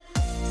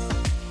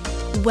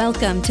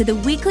Welcome to the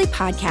weekly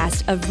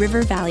podcast of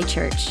River Valley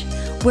Church.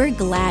 We're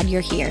glad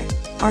you're here.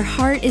 Our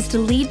heart is to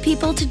lead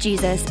people to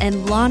Jesus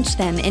and launch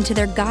them into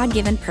their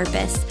God-given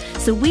purpose.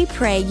 So we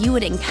pray you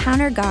would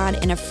encounter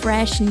God in a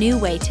fresh, new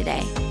way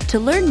today. To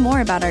learn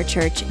more about our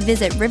church,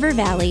 visit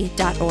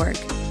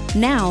rivervalley.org.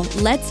 Now,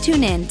 let's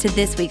tune in to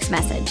this week's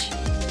message.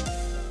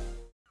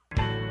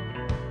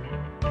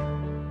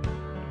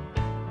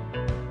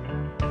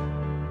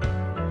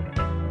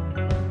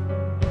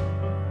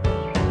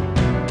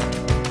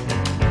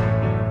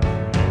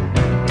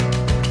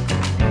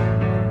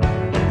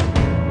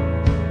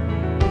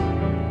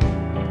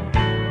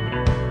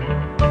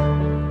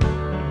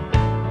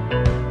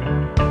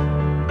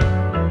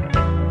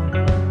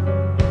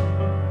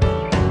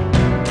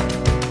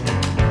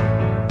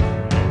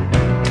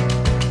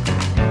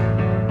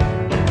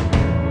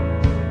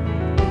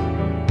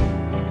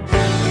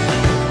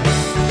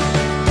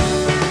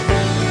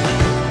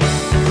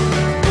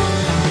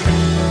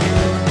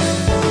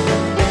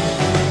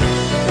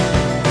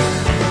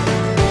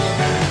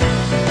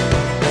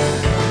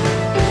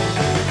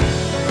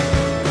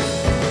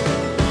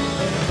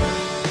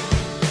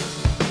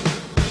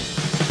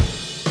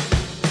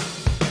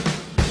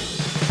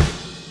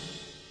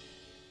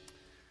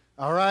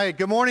 All right,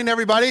 good morning,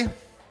 everybody.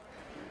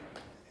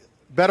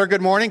 Better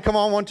good morning. Come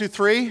on, 1, 2,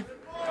 3.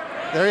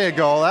 There you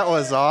go. That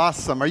was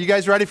awesome. Are you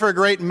guys ready for a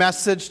great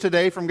message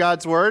today from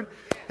God's Word?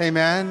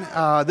 Amen.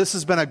 This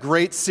has been a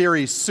great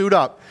series, Suit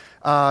Up,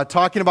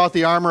 talking about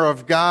the armor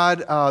of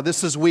God.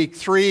 This is week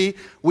 3.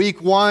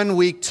 Week 1,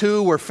 week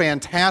 2 were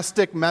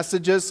fantastic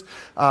messages.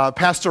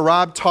 Pastor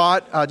Rob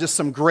taught just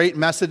some great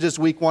messages,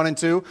 week 1 and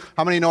 2.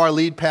 How many know our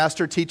lead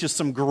pastor teaches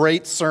some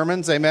great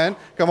sermons? Amen.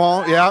 Come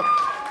on. Yeah.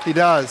 He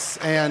does.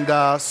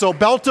 And so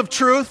belt of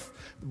truth,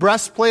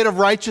 breastplate of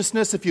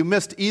righteousness. If you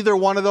missed either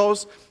one of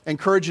those, I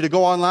encourage you to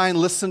go online,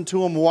 listen to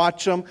them,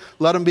 watch them,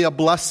 let them be a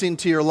blessing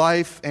to your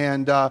life.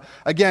 And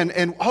again,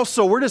 and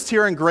also we're just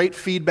hearing great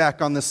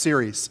feedback on this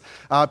series.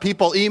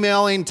 People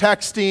emailing,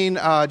 texting,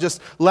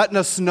 just letting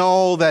us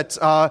know that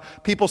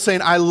people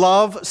saying, I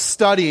love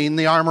studying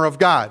the armor of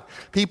God.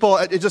 People,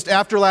 just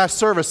after last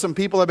service, some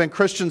people have been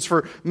Christians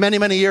for many,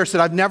 many years, said,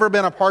 I've never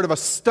been a part of a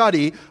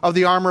study of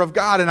the armor of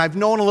God, and I've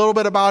known a little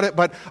bit about it,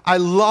 but I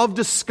love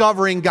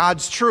discovering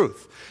God's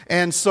truth.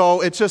 And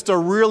so it's just a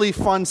really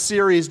fun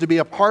series to be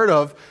a part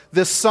of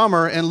this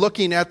summer and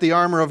looking at the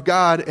armor of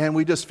God, and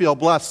we just feel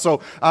blessed.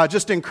 So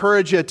just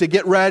encourage you to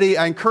get ready.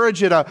 I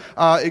encourage you to,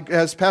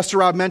 as Pastor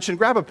Rob mentioned,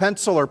 grab a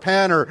pencil or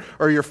pen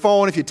or your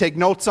phone if you take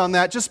notes on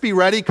that. Just be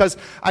ready, because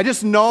I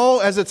just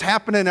know as it's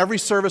happening every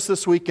service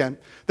this weekend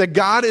that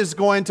God is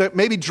going to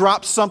maybe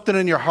drop something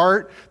in your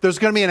heart. There's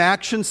going to be an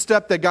action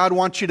step that God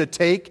wants you to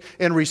take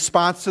in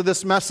response to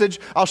this message.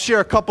 I'll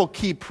share a couple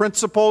key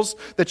principles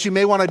that you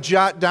may want to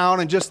jot down,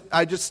 and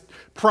I just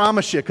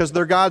promise you, because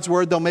they're God's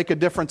Word, they'll make a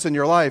difference in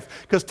your life.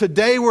 Because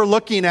today we're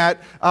looking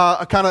at,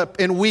 kind of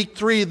in week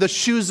 3, the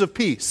shoes of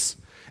peace.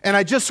 And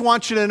I just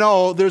want you to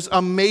know there's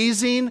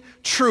amazing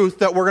truth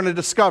that we're going to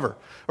discover.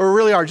 Or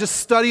really are, just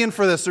studying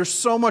for this. There's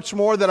so much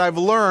more that I've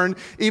learned,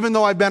 even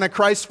though I've been a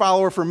Christ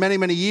follower for many,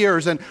 many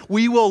years. And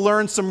we will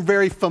learn some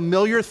very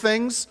familiar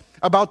things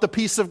about the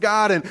peace of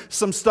God and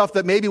some stuff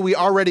that maybe we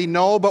already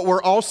know, but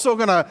we're also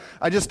going to,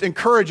 I just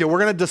encourage you,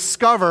 we're going to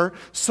discover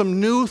some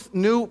new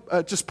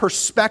just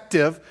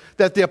perspective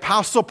that the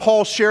Apostle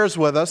Paul shares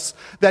with us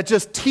that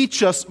just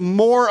teach us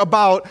more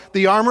about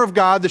the armor of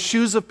God, the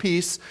shoes of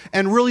peace,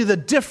 and really the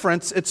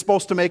difference it's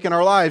supposed to make in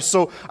our lives.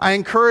 So I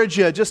encourage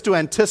you just to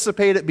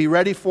anticipate it, be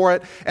ready for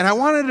it. And I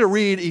wanted to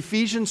read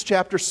Ephesians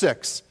chapter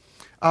 6.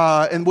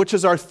 And which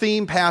is our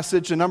theme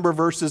passage, a number of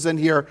verses in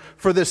here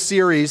for this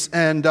series.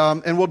 And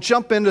we'll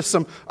jump into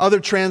some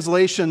other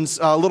translations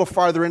a little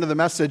farther into the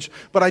message.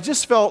 But I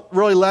just felt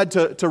really led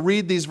to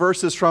read these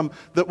verses from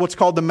what's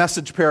called the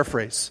Message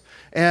Paraphrase.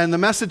 And the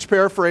Message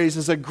Paraphrase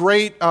is a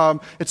great,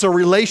 it's a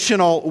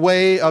relational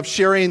way of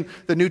sharing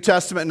the New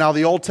Testament, now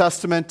the Old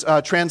Testament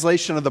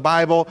translation of the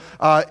Bible.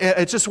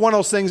 It's just one of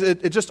those things,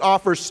 it just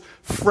offers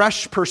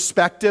fresh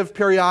perspective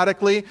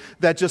periodically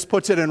that just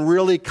puts it in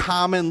really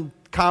common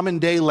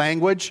day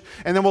language,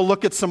 and then we'll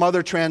look at some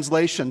other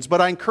translations. But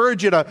I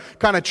encourage you to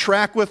kind of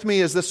track with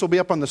me as this will be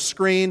up on the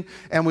screen,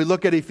 and we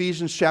look at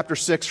Ephesians chapter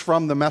 6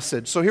 from the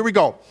Message. So here we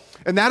go.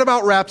 And that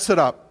about wraps it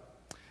up.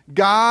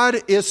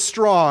 God is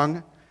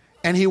strong,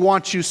 and He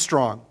wants you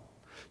strong.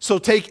 So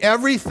take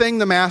everything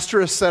the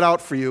Master has set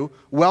out for you,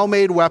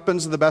 well-made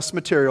weapons of the best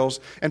materials,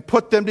 and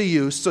put them to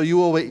use so you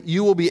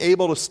will be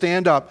able to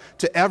stand up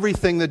to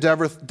everything the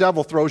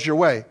devil throws your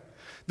way.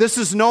 This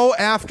is no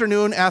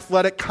afternoon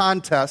athletic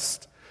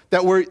contest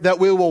that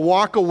we will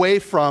walk away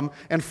from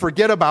and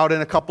forget about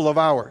in a couple of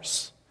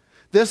hours.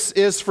 This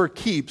is for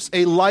keeps,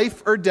 a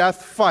life or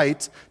death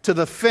fight to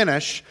the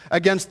finish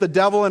against the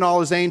devil and all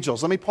his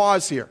angels. Let me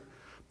pause here.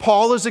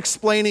 Paul is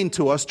explaining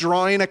to us,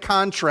 drawing a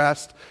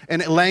contrast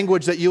in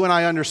language that you and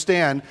I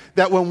understand,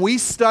 that when we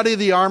study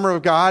the armor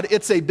of God,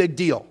 it's a big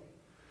deal.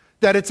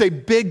 That it's a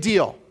big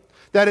deal.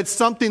 that it's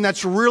something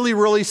that's really,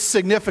 really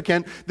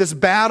significant, this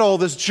battle,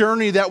 this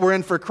journey that we're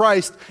in for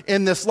Christ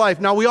in this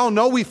life. Now, we all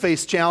know we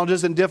face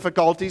challenges and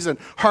difficulties and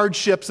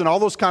hardships and all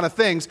those kind of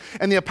things,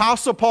 and the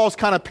Apostle Paul is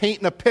kind of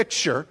painting a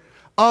picture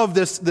of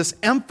this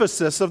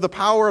emphasis of the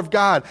power of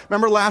God.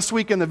 Remember last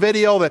week in the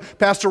video that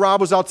Pastor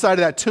Rob was outside of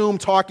that tomb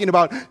talking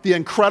about the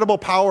incredible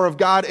power of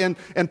God, and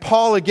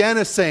Paul again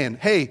is saying,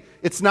 hey,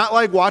 it's not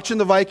like watching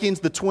the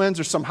Vikings, the Twins,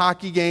 or some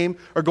hockey game,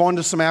 or going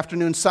to some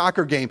afternoon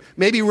soccer game.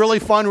 Maybe really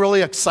fun,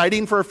 really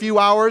exciting for a few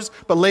hours,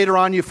 but later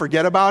on you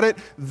forget about it.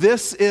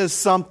 This is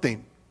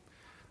something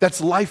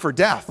that's life or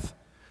death.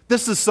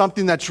 This is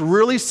something that's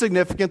really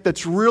significant,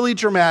 that's really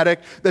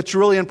dramatic, that's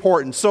really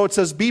important. So it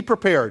says, be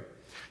prepared.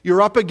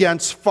 You're up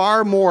against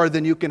far more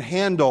than you can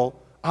handle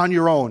on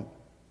your own.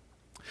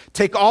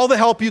 Take all the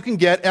help you can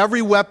get,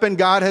 every weapon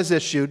God has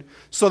issued,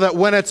 so that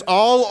when it's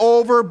all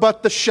over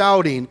but the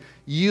shouting,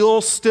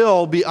 you'll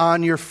still be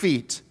on your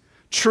feet.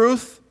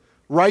 Truth,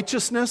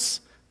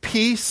 righteousness,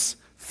 peace,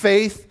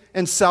 faith,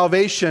 and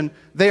salvation,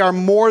 they are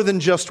more than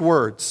just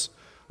words.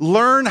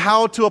 Learn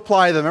how to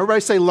apply them.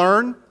 Everybody say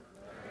learn.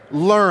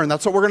 Learn.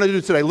 That's what we're going to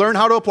do today. Learn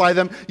how to apply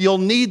them. You'll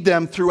need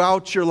them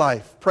throughout your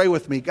life. Pray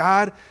with me.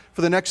 God,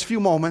 for the next few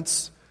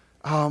moments,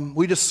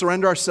 we just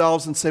surrender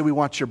ourselves and say we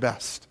want your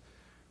best.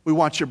 We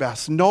want your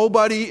best.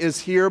 Nobody is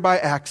here by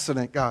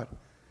accident, God.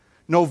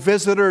 No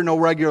visitor, no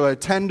regular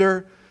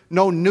attender,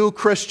 no new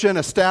Christian,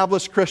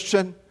 established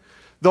Christian.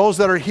 Those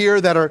that are here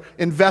that are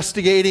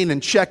investigating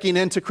and checking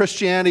into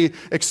Christianity,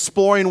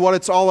 exploring what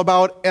it's all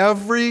about.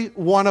 Every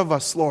one of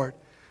us, Lord.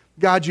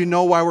 God, you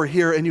know why we're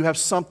here, and you have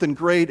something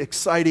great,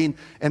 exciting,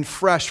 and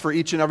fresh for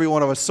each and every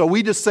one of us. So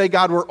we just say,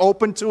 God, we're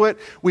open to it.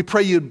 We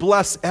pray you'd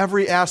bless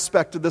every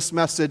aspect of this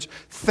message.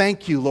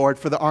 Thank you, Lord,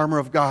 for the armor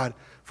of God,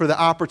 for the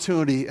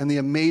opportunity and the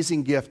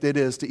amazing gift it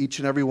is to each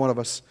and every one of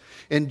us.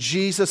 In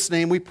Jesus'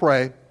 name we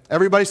pray.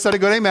 Everybody said a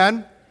good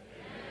amen.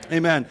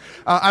 Amen.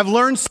 I've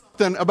learned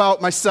something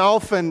about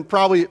myself and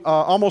probably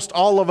almost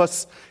all of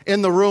us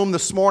in the room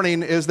this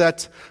morning is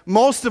that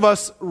most of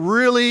us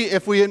really,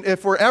 if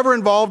we're ever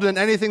involved in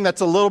anything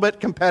that's a little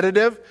bit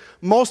competitive,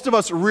 most of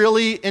us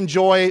really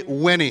enjoy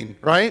winning,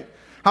 right?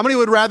 How many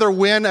would rather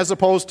win as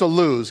opposed to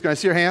lose? Can I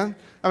see your hand?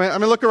 I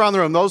mean, look around the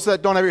room. Those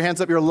that don't have your hands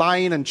up, you're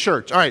lying in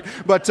church. All right,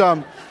 but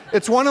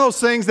it's one of those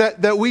things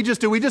that we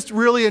just do. We just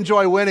really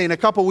enjoy winning. A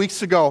couple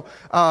weeks ago,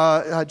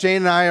 Jane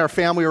and I, our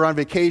family, were on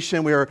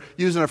vacation. We were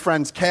using a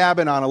friend's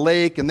cabin on a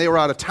lake, and they were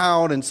out of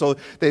town, and so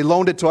they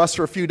loaned it to us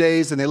for a few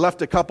days, and they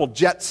left a couple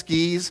jet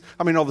skis.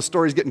 I mean, the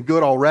story's getting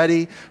good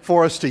already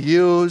for us to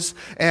use.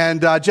 And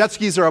jet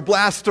skis are a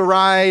blast to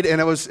ride, and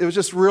it was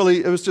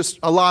just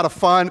a lot of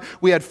fun.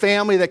 We had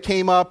family that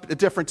came up at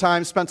different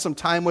times, spent some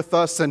time with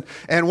us, and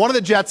one of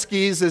the jet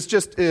skis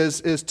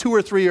is 2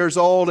 or 3 years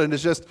old and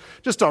is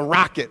just a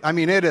rocket. I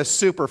mean, it is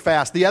super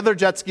fast. The other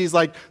jet ski is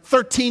like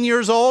 13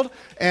 years old,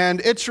 and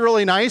it's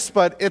really nice,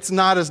 but it's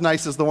not as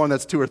nice as the one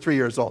that's 2 or 3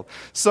 years old.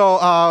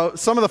 So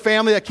some of the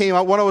family that came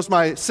up, one was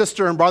my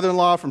sister and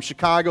brother-in-law from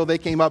Chicago. They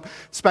came up,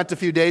 spent a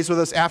few days with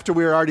us after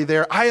we were already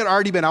there. I had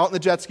already been out in the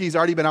jet skis,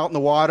 already been out in the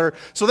water.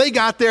 So they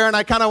got there, and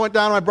I kind of went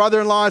down to my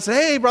brother-in-law and said,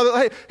 hey,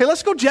 brother, hey,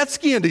 let's go jet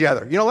skiing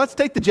together. Let's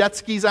take the jet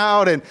skis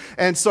out.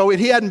 And so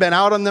he hadn't been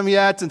out on them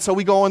yet, and so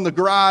we go in the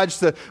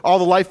garage. All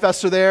the life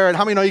vests are there. And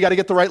how many know you got to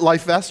get the right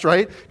life vest,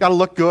 right? Got to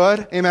look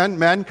good. Amen.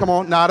 Men, come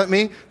on, nod at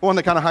me. The one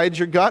that kind of hides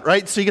your gut,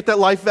 right? So you get that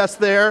life vest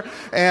there,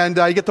 and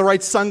you get the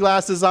right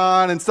sunglasses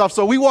on and stuff.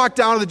 So we walk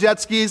down to the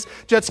jet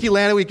ski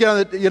landing. We get on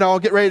the,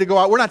 get ready to go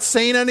out. We're not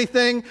saying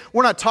anything.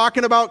 We're not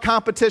talking about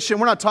competition.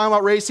 We're not talking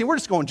about racing. We're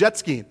just going jet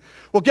skiing.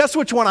 Well, guess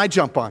which one I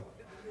jump on?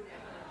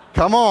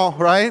 Come on,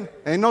 right?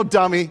 Ain't no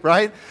dummy,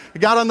 right? I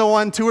got on the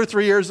one 2 or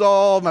 3 years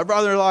old. My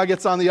brother-in-law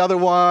gets on the other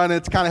one.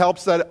 It kind of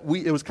helps that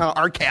it was kind of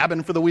our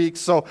cabin for the week.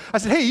 So I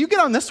said, hey, you get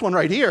on this one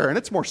right here, and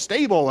it's more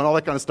stable and all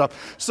that kind of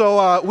stuff.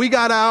 So we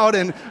got out,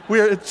 and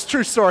it's a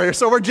true story.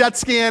 So we're jet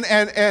skiing,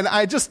 and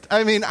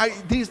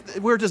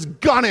we're just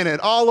gunning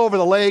it all over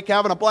the lake,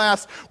 having a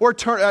blast.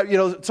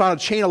 It's on a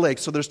chain of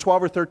lakes, so there's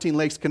 12 or 13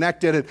 lakes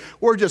connected, and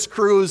we're just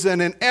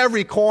cruising. In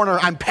every corner,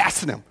 I'm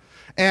passing him.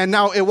 And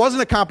now, it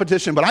wasn't a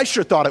competition, but I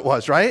sure thought it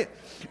was, right?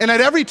 And at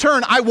every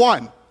turn, I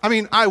won.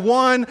 I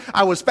won.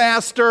 I was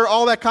faster,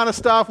 all that kind of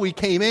stuff. We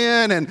came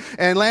in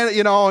and landed,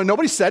 and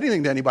nobody said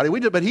anything to anybody.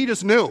 But he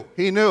just knew.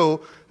 He knew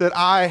that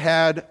I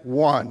had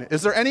won.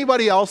 Is there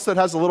anybody else that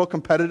has a little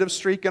competitive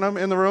streak in them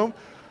in the room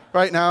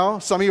right now?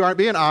 Some of you aren't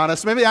being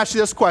honest. Maybe ask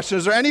you this question.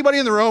 Is there anybody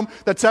in the room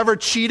that's ever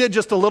cheated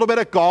just a little bit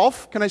at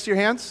golf? Can I see your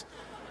hands?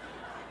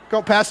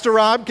 Go, Pastor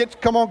Rob.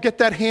 Get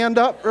that hand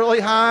up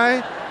really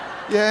high.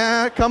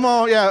 Yeah, come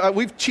on. Yeah,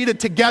 we've cheated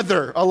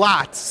together a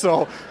lot.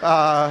 So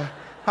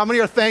how many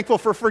are thankful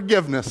for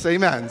forgiveness?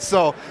 Amen.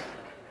 So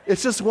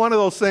it's just one of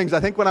those things. I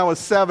think when I was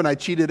 7, I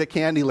cheated at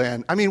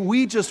Candyland.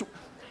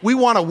 We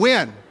want to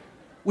win.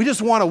 We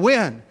just want to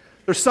win.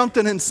 There's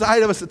something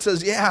inside of us that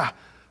says, yeah,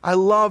 I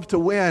love to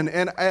win.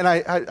 And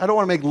I don't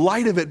want to make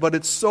light of it, but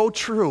it's so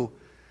true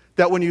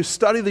that when you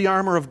study the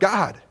armor of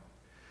God,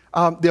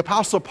 the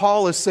Apostle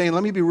Paul is saying,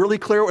 let me be really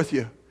clear with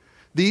you.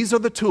 These are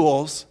the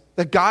tools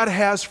that God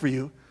has for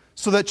you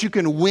so that you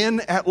can win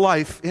at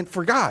life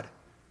for God.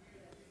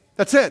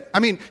 That's it. I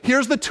mean,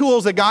 here's the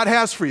tools that God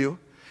has for you.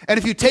 And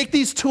if you take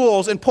these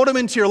tools and put them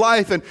into your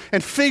life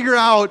and figure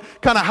out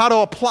kind of how to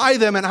apply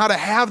them and how to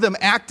have them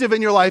active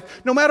in your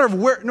life,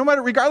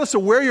 regardless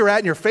of where you're at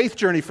in your faith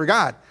journey for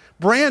God,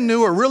 brand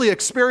new or really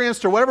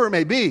experienced or whatever it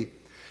may be,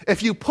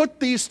 if you put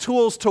these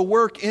tools to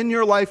work in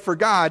your life for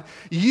God,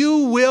 you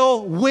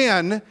will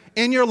win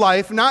in your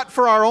life, not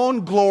for our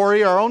own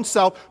glory, our own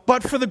self,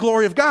 but for the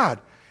glory of God.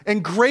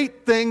 And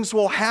great things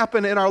will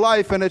happen in our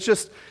life, and it's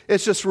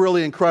just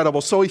really incredible.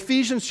 So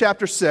Ephesians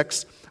chapter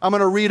 6, I'm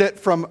going to read it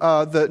from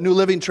the New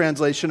Living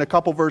Translation, a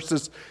couple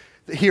verses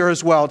here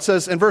as well. It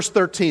says in verse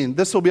 13,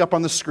 this will be up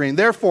on the screen,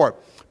 "Therefore,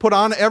 put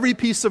on every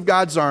piece of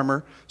God's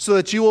armor so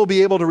that you will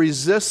be able to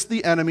resist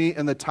the enemy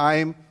in the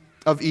time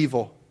of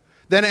evil.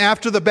 Then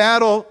after the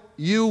battle,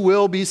 you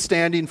will be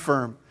standing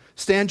firm.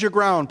 Stand your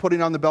ground,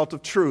 putting on the belt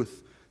of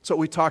truth." That's what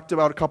we talked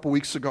about a couple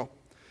weeks ago.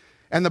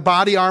 "And the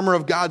body armor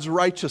of God's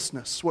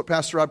righteousness," what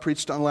Pastor Rod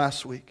preached on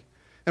last week.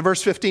 And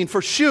verse 15,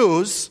 "For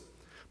shoes,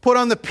 put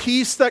on the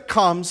peace that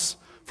comes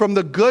from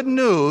the good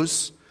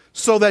news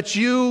so that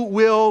you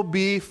will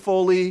be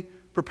fully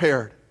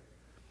prepared."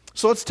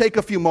 So let's take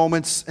a few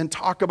moments and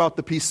talk about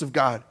the peace of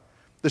God,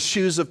 the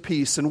shoes of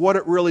peace, and what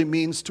it really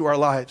means to our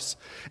lives.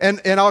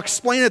 And I'll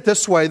explain it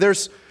this way.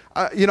 There's,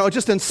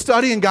 just in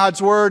studying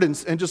God's Word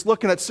and just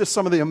looking at just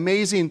some of the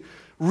amazing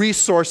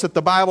resource that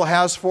the Bible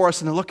has for us,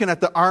 and then looking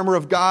at the armor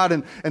of God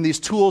and these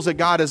tools that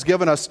God has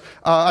given us,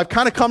 I've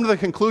kind of come to the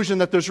conclusion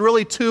that there's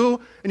really two,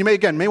 and you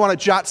may want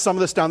to jot some of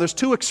this down. There's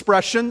two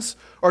expressions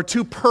or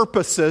two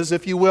purposes,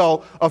 if you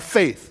will, of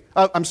faith.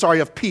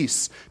 Of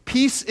peace.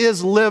 Peace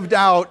is lived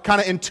out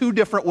kind of in two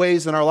different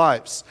ways in our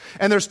lives.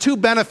 And there's two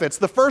benefits.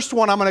 The first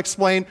one I'm going to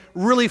explain,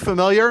 really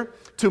familiar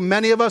to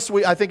many of us.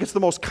 I think it's the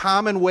most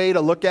common way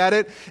to look at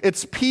it.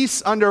 It's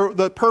peace under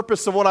the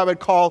purpose of what I would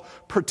call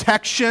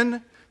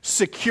protection,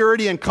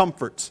 security, and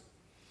comfort.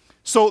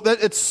 So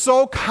that it's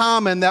so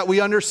common that we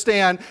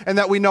understand and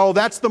that we know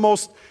that's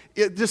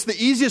just the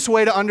easiest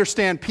way to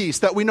understand peace,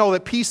 that we know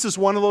that peace is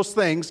one of those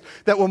things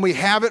that when we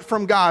have it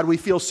from God, we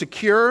feel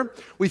secure,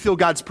 we feel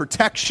God's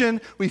protection,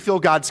 we feel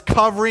God's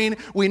covering.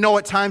 We know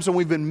at times when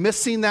we've been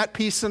missing that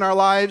peace in our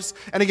lives.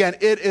 And again,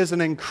 it is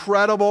an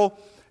incredible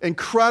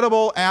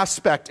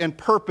aspect and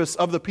purpose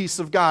of the peace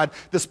of God,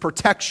 this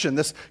protection,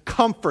 this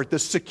comfort,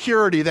 this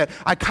security that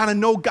I kind of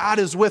know God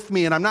is with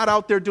me and I'm not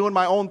out there doing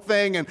my own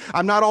thing and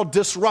I'm not all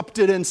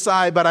disrupted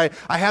inside, but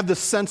I have this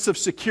sense of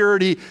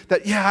security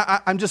that,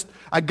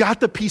 I got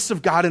the peace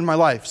of God in my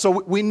life. So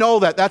we know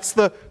that's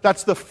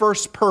the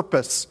first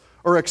purpose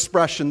or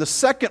expression. The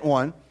second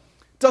one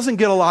doesn't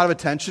get a lot of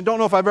attention. Don't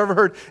know if I've ever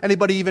heard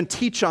anybody even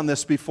teach on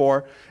this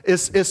before,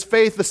 is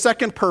faith. The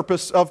second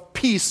purpose of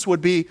peace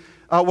would be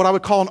what I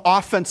would call an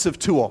offensive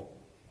tool.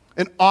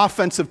 An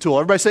offensive tool.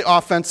 Everybody say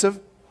offensive.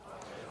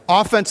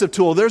 Offensive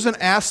tool. There's an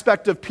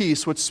aspect of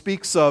peace which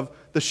speaks of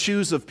the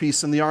shoes of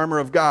peace and the armor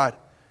of God,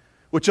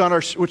 which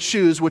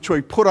shoes which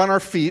we put on our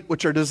feet,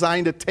 which are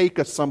designed to take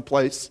us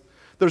someplace.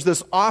 There's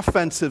this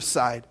offensive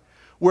side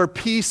where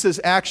peace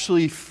is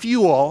actually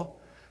fuel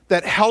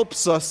that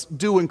helps us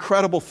do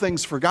incredible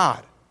things for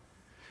God.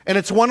 And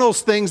it's one of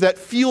those things that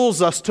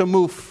fuels us to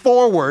move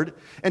forward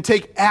and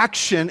take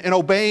action in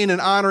obeying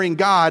and honoring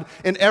God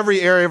in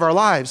every area of our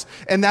lives.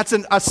 And that's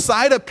a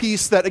side of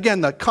peace that,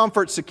 again, the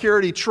comfort,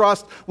 security,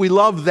 trust, we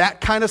love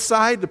that kind of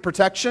side, the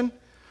protection.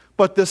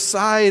 But the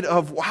side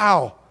of,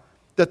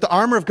 that the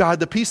armor of God,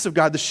 the peace of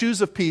God, the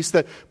shoes of peace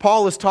that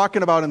Paul is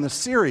talking about in the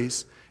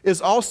series is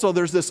also,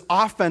 there's this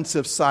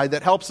offensive side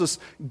that helps us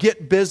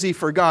get busy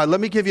for God. Let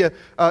me give you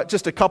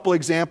just a couple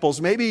examples.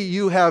 Maybe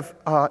you have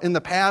in the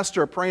past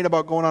are praying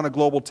about going on a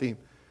global team,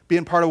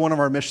 being part of one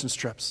of our missions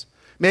trips.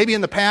 Maybe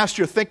in the past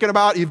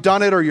you've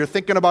done it, or you're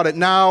thinking about it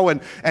now,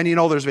 and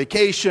there's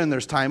vacation,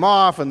 there's time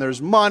off, and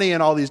there's money,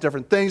 and all these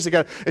different things.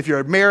 If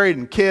you're married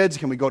and kids,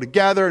 can we go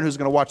together, and who's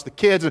going to watch the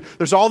kids? And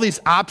there's all these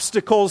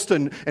obstacles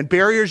and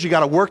barriers you got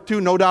to work through,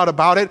 no doubt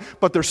about it,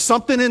 but there's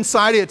something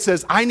inside it that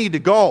says, I need to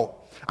go.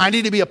 I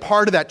need to be a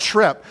part of that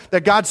trip,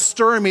 that God's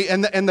stirring me,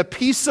 and the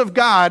peace of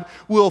God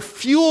will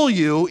fuel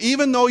you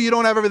even though you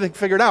don't have everything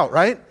figured out,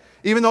 right?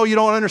 Even though you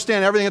don't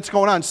understand everything that's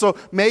going on. So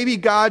maybe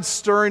God's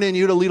stirring in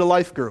you to lead a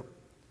life group.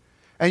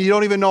 And you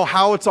don't even know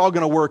how it's all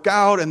going to work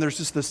out, and there's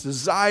just this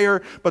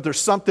desire, but there's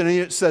something in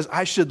you that says,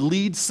 I should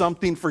lead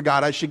something for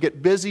God. I should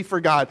get busy for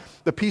God.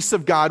 The peace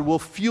of God will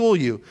fuel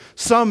you.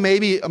 Some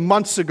maybe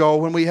months ago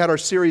when we had our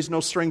series, No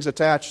Strings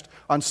Attached,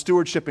 on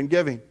stewardship and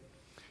giving,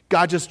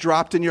 God just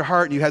dropped in your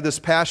heart, and you had this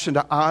passion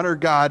to honor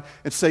God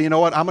and say, you know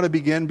what, I'm going to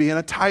begin being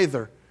a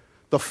tither.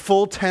 The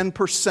full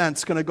 10%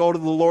 is going to go to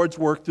the Lord's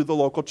work through the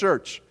local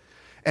church.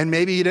 And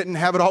maybe you didn't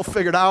have it all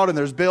figured out, and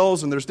there's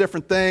bills, and there's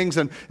different things,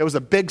 and it was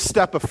a big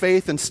step of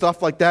faith and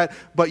stuff like that,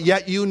 but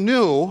yet you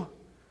knew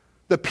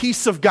the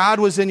peace of God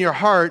was in your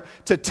heart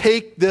to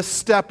take this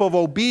step of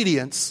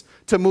obedience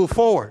to move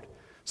forward.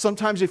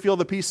 Sometimes you feel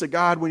the peace of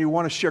God when you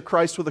want to share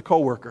Christ with a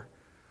coworker,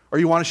 or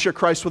you want to share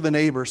Christ with a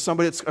neighbor,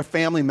 somebody that's a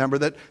family member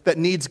that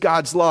needs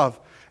God's love.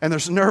 and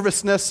there's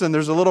nervousness, and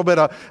there's a little bit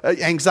of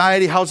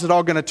anxiety. How's it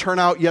all going to turn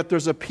out? Yet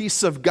there's a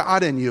peace of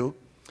God in you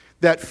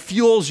that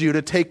fuels you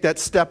to take that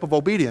step of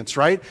obedience,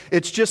 right?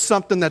 It's just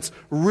something that's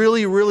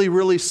really, really,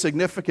 really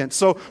significant.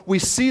 So we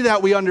see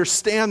that, we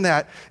understand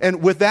that,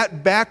 and with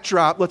that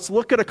backdrop, let's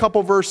look at a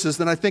couple verses.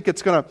 Then I think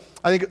there's going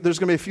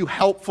to be a few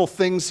helpful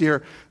things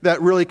here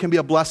that really can be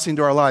a blessing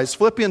to our lives.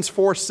 Philippians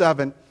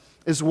 4:7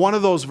 is one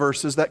of those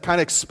verses that kind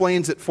of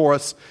explains it for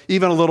us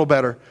even a little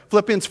better.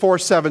 Philippians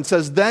 4:7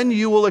 says, "Then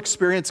you will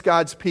experience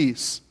God's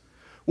peace,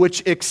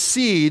 which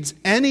exceeds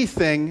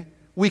anything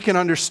we can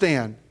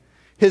understand.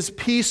 His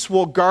peace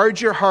will guard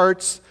your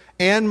hearts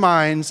and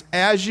minds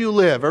as you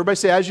live." Everybody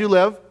say, as you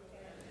live.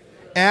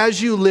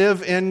 As you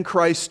live in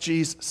Christ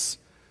Jesus.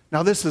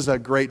 Now, this is a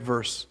great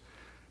verse.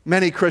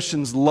 Many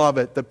Christians love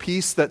it. The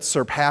peace that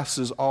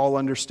surpasses all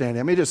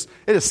understanding. I mean, it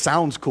just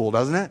sounds cool,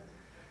 doesn't it?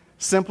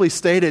 Simply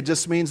stated, it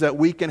just means that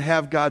we can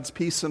have God's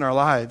peace in our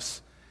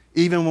lives,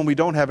 even when we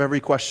don't have every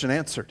question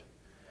answered.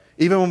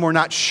 Even when we're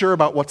not sure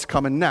about what's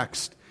coming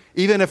next.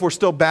 Even if we're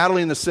still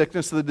battling the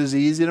sickness of the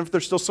disease, even if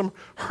there's still some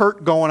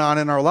hurt going on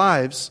in our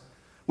lives,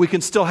 we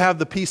can still have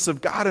the peace of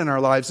God in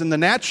our lives. In the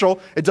natural,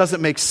 it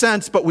doesn't make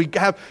sense, but we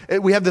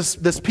have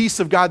this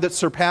peace of God that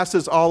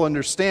surpasses all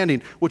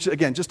understanding, which,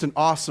 again, just an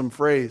awesome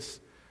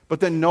phrase. But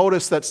then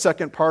notice that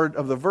second part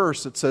of the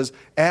verse. It says,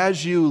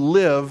 as you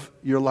live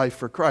your life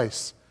for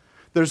Christ.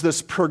 There's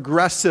this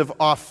progressive,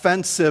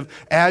 offensive,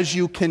 as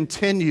you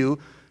continue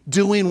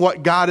doing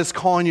what God is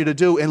calling you to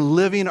do and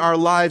living our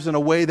lives in a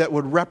way that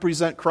would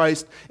represent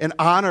Christ and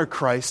honor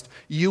Christ,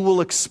 you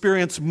will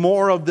experience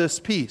more of this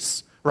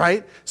peace,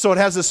 right? So it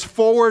has this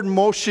forward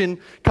motion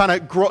kind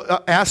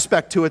of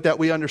aspect to it that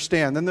we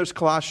understand. Then there's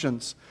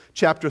Colossians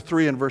chapter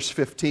 3 and verse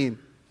 15.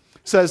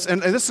 It says,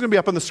 and this is going to be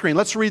up on the screen.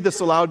 Let's read this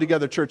aloud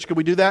together, church. Can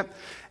we do that?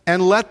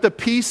 "And let the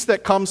peace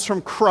that comes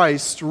from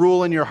Christ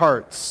rule in your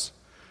hearts.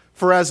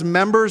 For as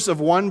members of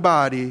one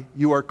body,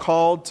 you are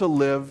called to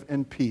live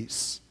in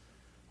peace."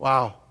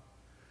 Wow.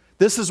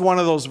 This is one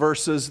of those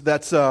verses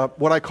that's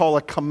what I call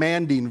a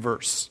commanding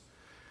verse.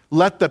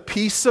 Let the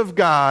peace of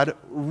God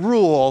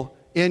rule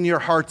in your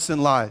hearts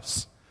and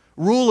lives.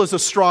 Rule is a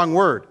strong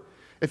word.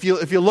 If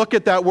you look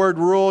at that word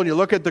rule and you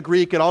look at the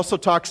Greek, it also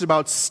talks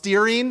about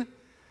steering,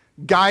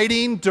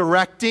 guiding,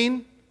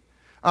 directing.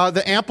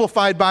 The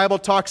Amplified Bible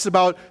talks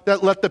about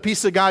that let the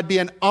peace of God be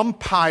an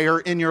umpire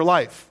in your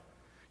life.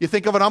 You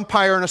think of an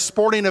umpire in a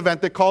sporting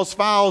event that calls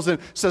fouls and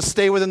says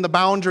stay within the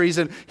boundaries,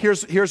 and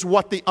here's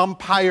what the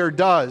umpire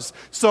does.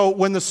 So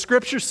when the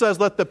scripture says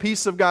let the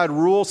peace of God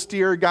rule,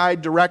 steer,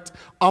 guide, direct,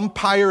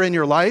 umpire in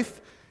your life,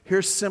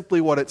 here's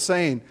simply what it's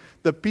saying.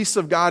 The peace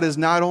of God is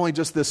not only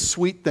just this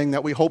sweet thing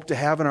that we hope to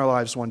have in our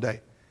lives one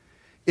day.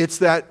 It's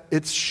that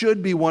it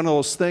should be one of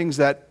those things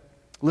that,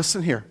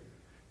 listen here,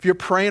 if you're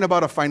praying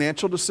about a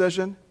financial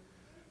decision,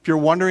 if you're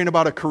wondering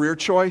about a career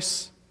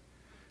choice,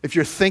 if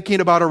you're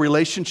thinking about a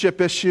relationship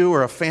issue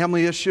or a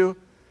family issue,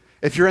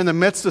 if you're in the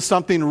midst of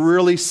something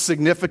really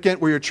significant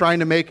where you're trying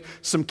to make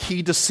some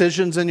key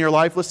decisions in your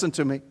life, listen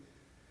to me.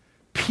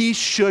 Peace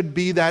should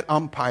be that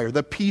umpire.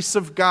 The peace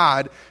of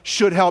God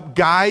should help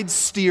guide,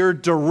 steer,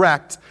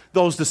 direct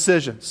those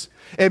decisions.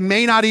 It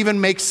may not even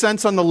make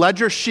sense on the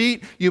ledger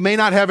sheet. You may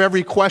not have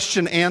every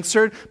question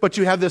answered, but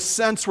you have this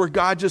sense where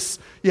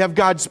you have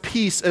God's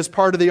peace as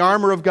part of the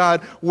armor of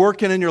God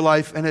working in your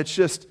life, and it's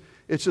just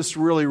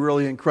really,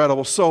 really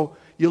incredible. So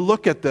you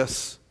look at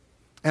this,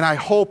 and I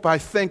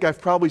think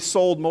I've probably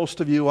sold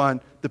most of you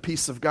on the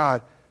peace of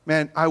God.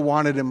 Man, I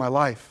want it in my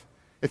life.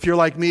 If you're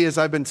like me, as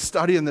I've been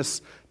studying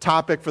this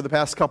topic for the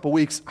past couple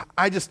weeks,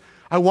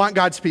 I want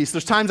God's peace.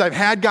 There's times I've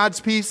had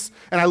God's peace,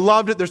 and I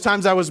loved it. There's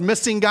times I was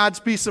missing God's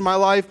peace in my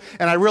life,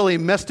 and I really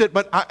missed it.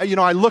 But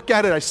I look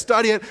at it, I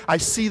study it, I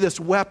see this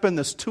weapon,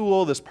 this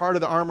tool, this part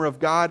of the armor of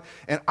God,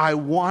 and I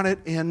want it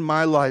in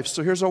my life.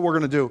 So here's what we're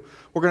going to do.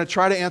 We're going to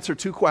try to answer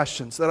two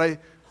questions that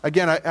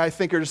I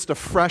think are just a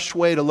fresh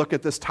way to look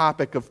at this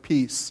topic of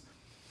peace.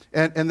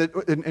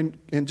 And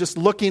just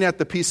looking at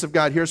the peace of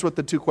God, here's what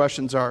the two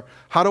questions are.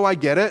 How do I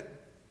get it?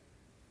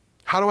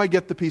 How do I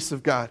get the peace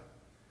of God?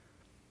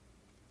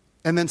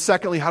 And then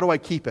secondly, how do I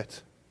keep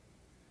it?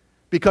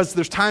 Because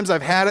there's times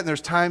I've had it and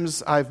there's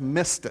times I've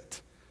missed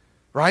it,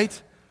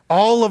 right?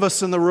 All of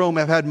us in the room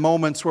have had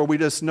moments where we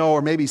just know,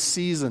 or maybe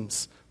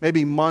seasons,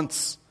 maybe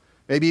months,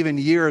 maybe even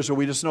years, where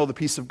we just know the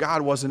peace of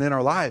God wasn't in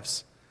our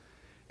lives.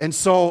 And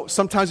so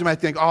sometimes you might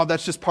think, oh,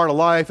 that's just part of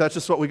life. That's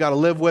just what we got to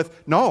live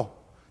with. No,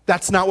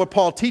 that's not what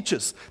Paul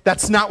teaches.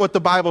 That's not what the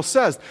Bible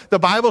says. The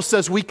Bible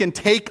says we can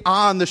take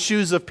on the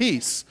shoes of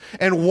peace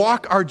and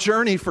walk our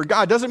journey for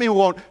God. Doesn't mean we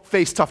won't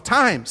face tough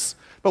times,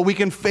 but we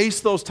can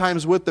face those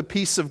times with the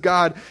peace of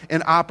God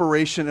in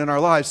operation in our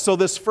lives. So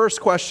this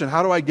first question,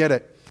 how do I get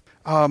it?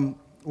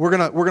 We're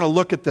gonna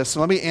look at this,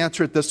 and let me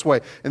answer it this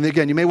way. And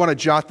again, you may want to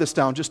jot this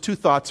down. Just two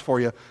thoughts for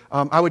you.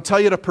 I would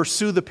tell you to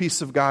pursue the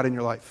peace of God in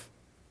your life.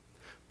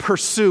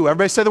 Pursue.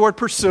 Everybody say the word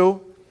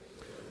pursue.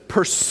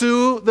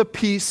 Pursue the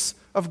peace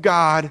of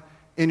God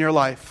in your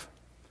life.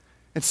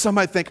 And some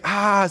might think,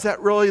 is that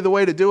really the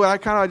way to do it?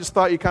 I just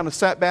thought you kind of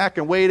sat back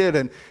and waited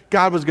and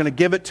God was going to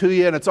give it to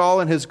you and it's all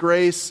in His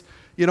grace.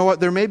 You know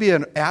what? There may be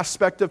an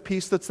aspect of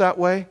peace that's that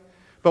way,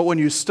 but when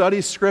you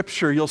study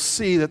Scripture, you'll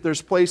see that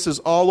there's places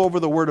all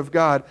over the Word of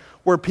God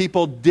where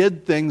people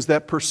did things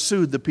that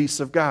pursued the peace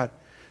of God.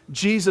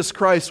 Jesus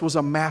Christ was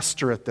a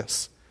master at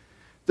this.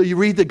 You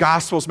read the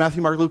Gospels,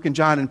 Matthew, Mark, Luke, and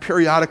John, and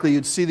periodically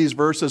you'd see these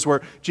verses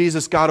where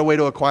Jesus got away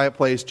to a quiet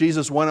place.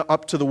 Jesus went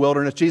up to the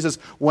wilderness. Jesus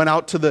went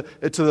out to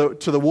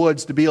the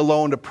woods to be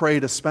alone, to pray,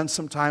 to spend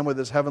some time with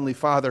His Heavenly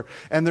Father.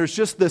 And there's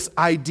just this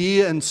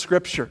idea in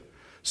Scripture.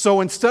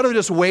 So instead of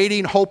just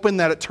waiting, hoping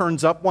that it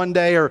turns up one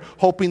day or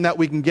hoping that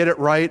we can get it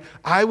right,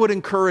 I would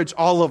encourage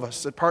all of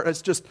us,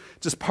 it's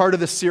just part of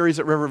this series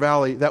at River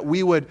Valley, that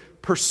we would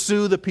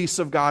pursue the peace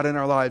of God in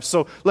our lives.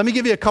 So let me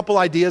give you a couple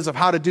ideas of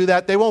how to do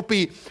that. They won't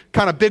be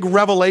kind of big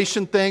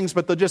revelation things,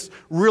 but they're just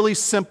really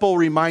simple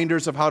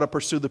reminders of how to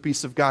pursue the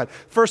peace of God.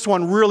 First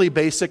one, really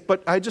basic,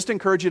 but I just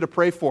encourage you to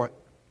pray for it.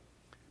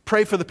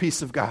 Pray for the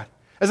peace of God.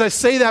 As I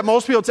say that,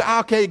 most people say,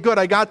 okay, good,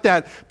 I got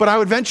that. But I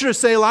would venture to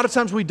say a lot of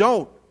times we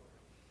don't.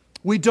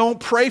 We don't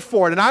pray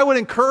for it. And I would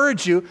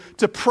encourage you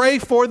to pray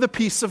for the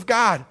peace of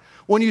God.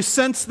 When you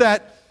sense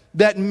that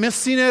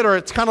missing it, or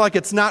it's kind of like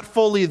it's not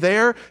fully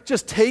there,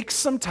 just take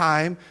some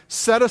time,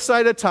 set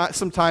aside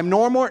some time,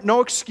 no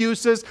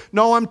excuses,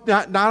 no, I'm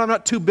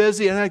not too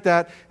busy, anything like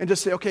that, and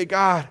just say, okay,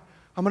 God,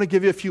 I'm going to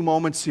give you a few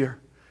moments here.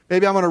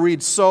 Maybe I'm going to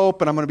read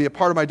SOAP, and I'm going to be a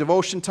part of my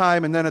devotion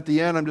time, and then at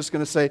the end, I'm just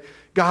going to say,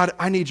 God,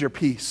 I need your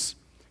peace.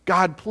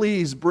 God,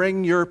 please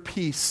bring your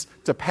peace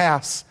to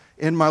pass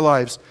in my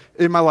life.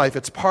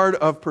 It's part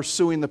of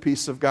pursuing the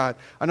peace of God.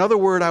 Another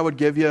word I would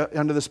give you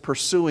under this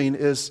pursuing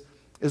is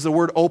the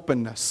word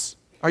openness.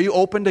 Are you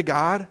open to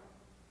God?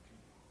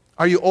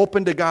 Are you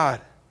open to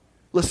God?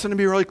 Listen to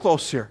me really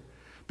close here.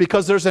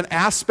 Because there's an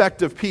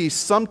aspect of peace.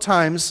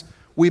 Sometimes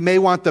we may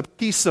want the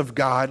peace of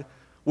God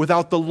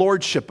without the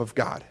lordship of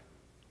God.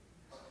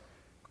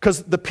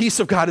 Because the peace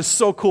of God is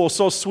so cool,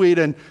 so sweet,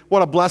 and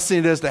what a blessing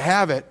it is to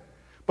have it.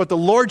 But the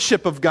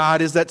lordship of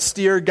God is that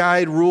steer,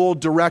 guide, rule,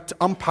 direct,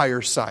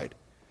 umpire side.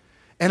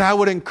 And I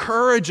would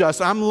encourage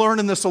us, I'm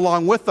learning this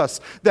along with us,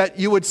 that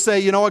you would say,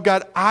 you know what,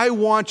 God, I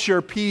want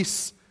your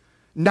peace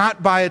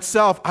not by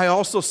itself. I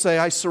also say,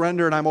 I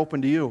surrender and I'm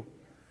open to you.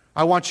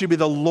 I want you to be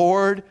the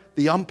Lord,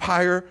 the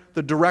umpire,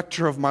 the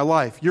director of my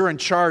life. You're in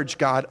charge,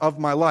 God, of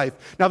my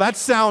life. Now that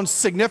sounds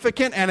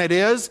significant, and it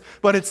is,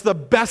 but it's the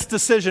best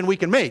decision we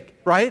can make,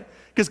 right?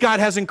 Because God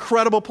has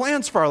incredible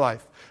plans for our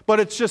life. But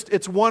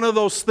it's one of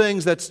those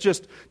things that's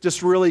just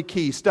really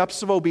key.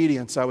 Steps of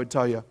obedience, I would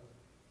tell you.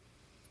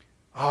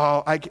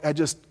 I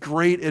just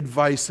great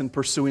advice in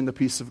pursuing the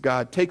peace of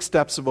God. Take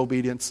steps of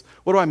obedience.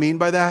 What do I mean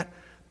by that?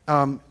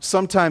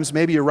 Sometimes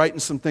maybe you're writing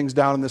some things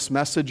down in this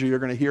message, or you're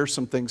going to hear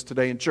some things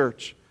today in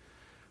church.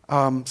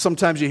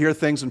 Sometimes you hear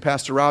things when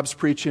Pastor Rob's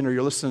preaching, or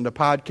you're listening to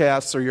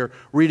podcasts, or you're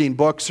reading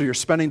books, or you're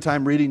spending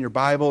time reading your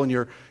Bible in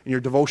your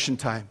devotion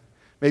time.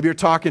 Maybe you're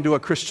talking to a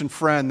Christian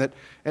friend,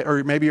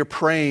 or maybe you're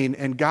praying,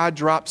 and God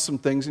drops some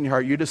things in your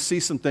heart. You just see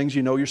some things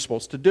you know you're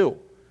supposed to do.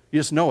 You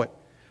just know it.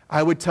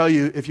 I would tell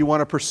you, if you want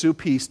to pursue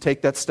peace,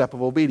 take that step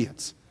of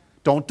obedience.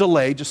 Don't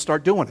delay, just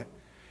start doing it.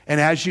 And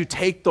as you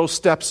take those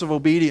steps of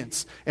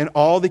obedience in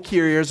all the key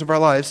areas of our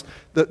lives,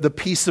 the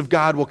peace of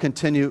God will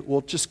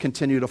just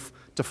continue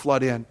to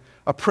flood in.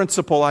 A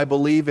principle I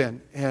believe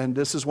in, and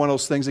this is one of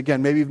those things,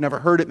 again, maybe you've never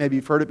heard it, maybe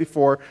you've heard it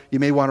before, you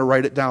may want to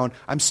write it down.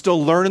 I'm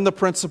still learning the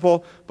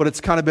principle, but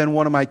it's kind of been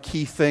one of my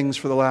key things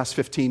for the last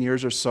 15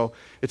 years or so.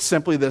 It's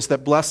simply this,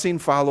 that blessing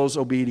follows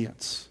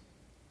obedience.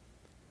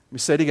 Let me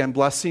say it again,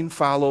 blessing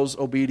follows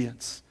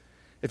obedience.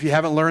 If you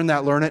haven't learned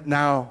that, learn it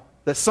now.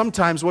 That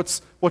sometimes,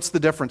 what's the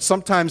difference?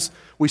 Sometimes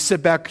we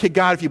sit back, okay,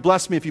 God, if you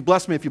bless me,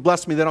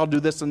 then I'll do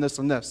this and this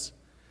and this.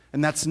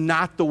 And that's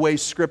not the way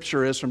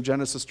Scripture is from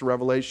Genesis to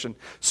Revelation.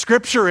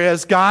 Scripture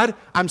is, God,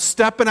 I'm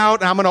stepping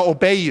out and I'm going to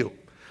obey you.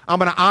 I'm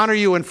going to honor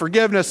you in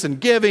forgiveness and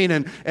giving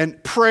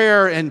and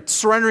prayer and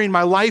surrendering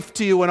my life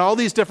to you in all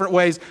these different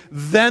ways.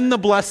 Then the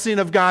blessing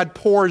of God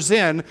pours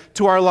in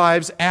to our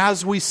lives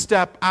as we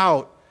step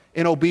out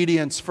in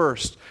obedience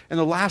first. And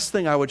the last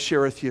thing I would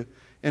share with you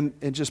in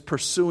just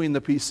pursuing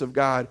the peace of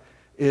God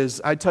is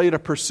I tell you to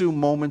pursue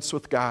moments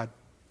with God.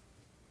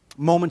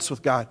 Moments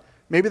with God.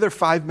 Maybe they're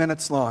 5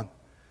 minutes long.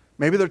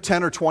 Maybe they're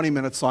 10 or 20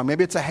 minutes long.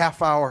 Maybe it's a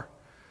half hour.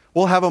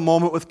 We'll have a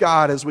moment with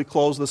God as we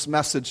close this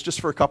message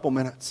just for a couple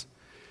minutes.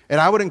 And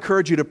I would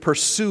encourage you to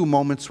pursue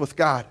moments with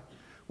God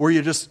where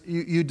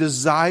you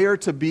desire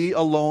to be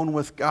alone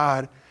with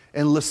God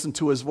and listen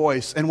to His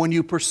voice. And when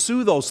you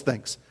pursue those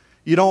things,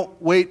 you don't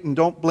wait and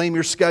don't blame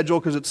your schedule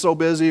because it's so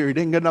busy or you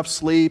didn't get enough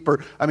sleep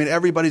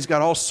everybody's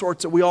got all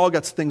sorts we all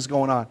got things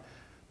going on.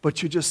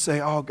 But you just say,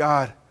 oh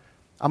God,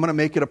 I'm going to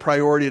make it a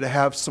priority to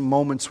have some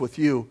moments with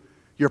you.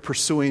 You're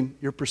pursuing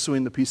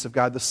the peace of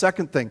God. The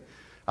second thing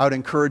I would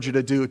encourage you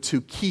to do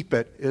to keep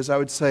it is I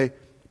would say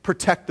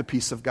protect the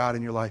peace of God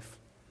in your life.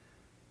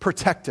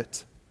 Protect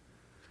it.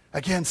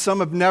 Again,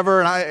 some have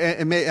never,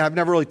 and I've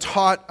never really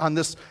taught on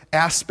this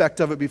aspect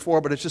of it before,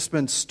 but it's just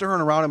been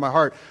stirring around in my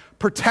heart.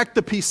 Protect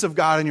the peace of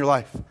God in your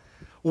life.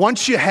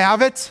 Once you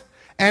have it,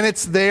 and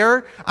it's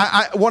there.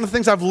 One of the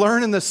things I've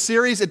learned in this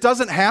series, it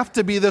doesn't have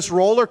to be this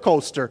roller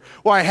coaster.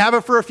 Well, I have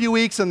it for a few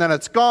weeks, and then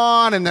it's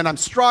gone, and then I'm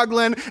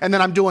struggling, and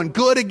then I'm doing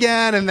good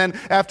again, and then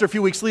after a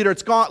few weeks later,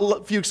 it's gone.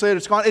 A few weeks later,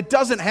 it's gone. It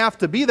doesn't have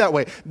to be that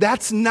way.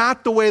 That's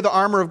not the way the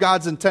armor of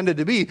God's intended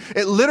to be.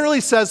 It literally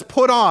says,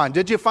 put on.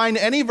 Did you find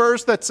any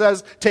verse that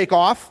says, take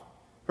off?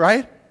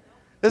 Right?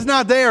 It's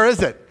not there,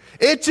 is it?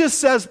 It just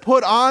says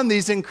put on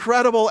these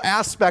incredible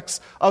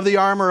aspects of the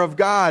armor of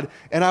God,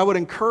 and I would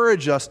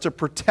encourage us to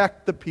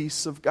protect the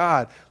peace of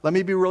God. Let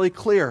me be really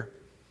clear.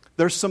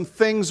 There's some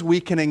things we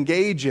can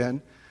engage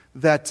in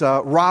that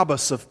rob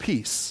us of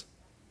peace.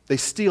 They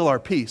steal our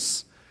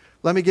peace.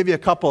 Let me give you a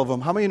couple of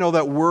them. How many know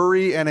that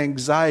worry and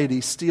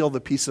anxiety steal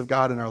the peace of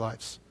God in our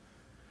lives?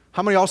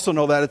 How many also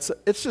know that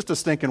it's just a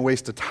stinking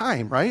waste of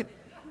time, right?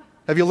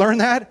 Have you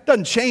learned that? It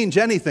doesn't change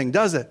anything,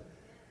 does it?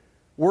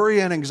 Worry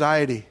and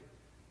anxiety.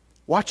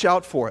 Watch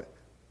out for it,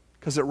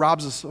 because it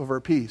robs us of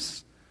our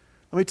peace.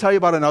 Let me tell you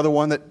about another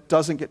one that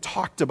doesn't get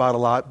talked about a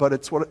lot, but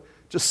it's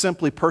just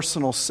simply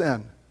personal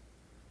sin.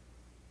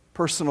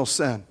 Personal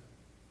sin.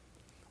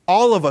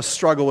 All of us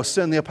struggle with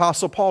sin. The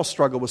Apostle Paul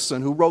struggled with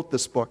sin, who wrote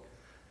this book.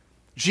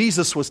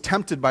 Jesus was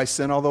tempted by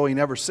sin, although he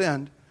never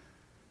sinned.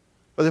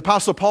 But the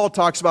Apostle Paul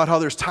talks about how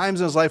there's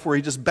times in his life where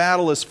he just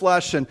battled his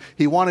flesh and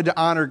he wanted to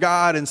honor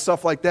God and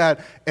stuff like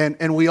that.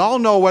 And we all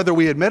know, whether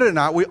we admit it or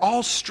not, we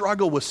all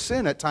struggle with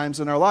sin at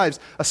times in our lives,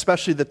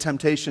 especially the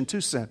temptation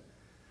to sin.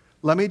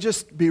 Let me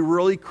just be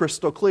really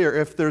crystal clear.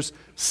 If there's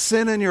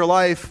sin in your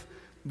life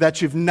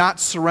that you've not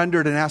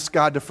surrendered and asked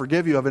God to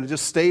forgive you of, and it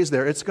just stays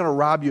there, it's going to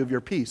rob you of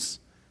your peace.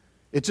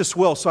 It just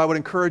will. So I would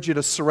encourage you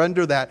to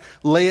surrender that,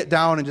 lay it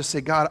down, and just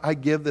say, God, I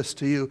give this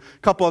to you. A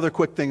couple other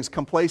quick things.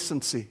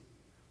 Complacency.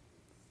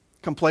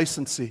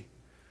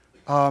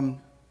 I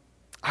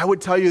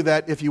would tell you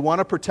that if you want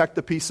to protect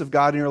the peace of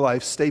God in your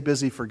life, stay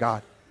busy for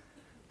God.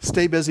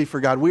 Stay busy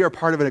for God. We are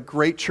part of a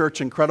great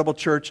church, incredible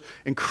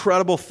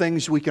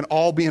things we can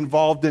all be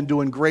involved in,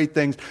 doing great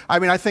things. I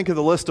mean, I think of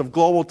the list of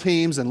global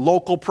teams and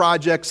local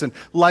projects and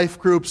life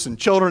groups and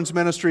children's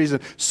ministries,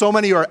 and so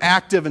many are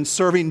active and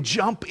serving.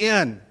 Jump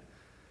in.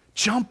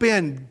 Jump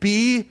in.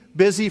 Be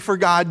busy for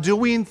God,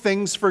 doing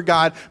things for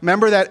God.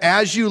 Remember that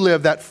as you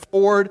live, that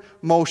forward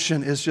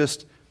motion is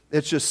just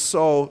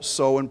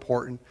so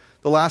important.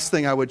 The last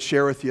thing I would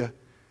share with you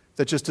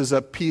that just is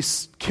a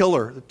peace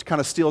killer that kind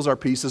of steals our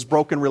peace is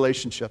broken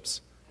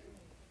relationships.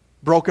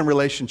 Broken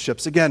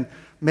relationships. Again,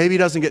 maybe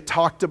doesn't get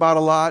talked about a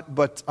lot,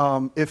 but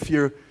if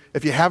you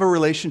have a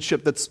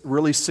relationship that's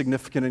really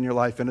significant in your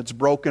life and it's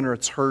broken or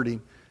it's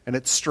hurting and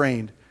it's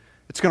strained,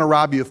 it's going to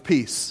rob you of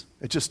peace.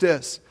 It just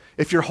is.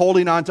 If you're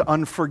holding on to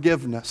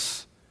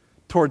unforgiveness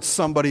towards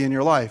somebody in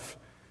your life,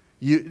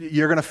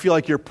 you're going to feel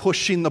like you're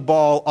pushing the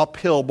ball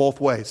uphill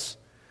both ways,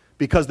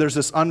 because there's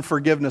this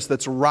unforgiveness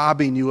that's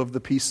robbing you of the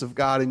peace of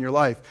God in your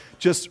life.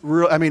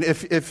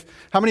 If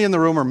how many in the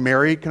room are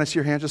married? Can I see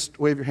your hand? Just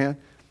wave your hand.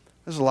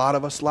 There's a lot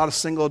of us, a lot of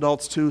single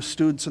adults too,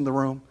 students in the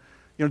room.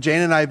 You know,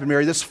 Jane and I have been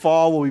married. This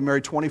fall we'll be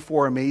married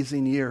 24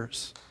 amazing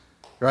years,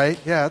 right?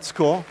 Yeah, that's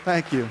cool.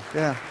 Thank you.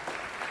 Yeah.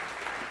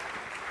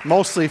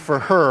 Mostly for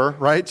her,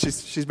 right?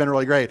 She's been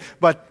really great.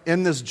 But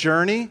in this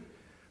journey,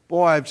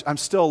 boy, I'm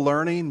still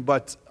learning,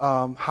 but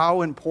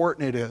how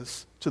important it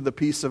is to the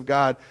peace of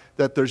God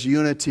that there's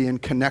unity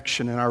and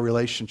connection in our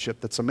relationship.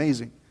 That's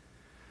amazing.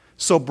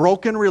 So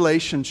broken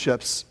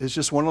relationships is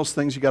just one of those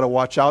things you got to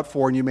watch out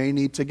for, and you may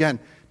need to, again,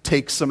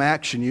 take some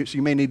action.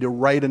 You may need to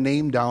write a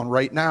name down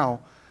right now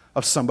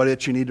of somebody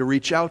that you need to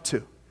reach out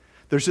to.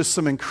 There's just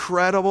some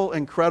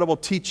incredible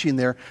teaching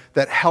there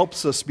that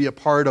helps us be a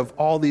part of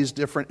all these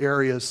different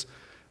areas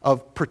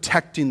of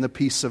protecting the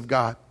peace of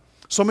God.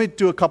 So let me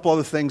do a couple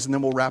other things and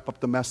then we'll wrap up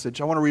the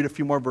message. I want to read a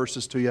few more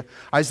verses to you.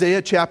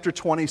 Isaiah chapter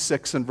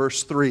 26 and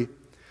verse 3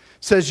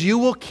 says, "You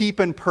will keep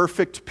in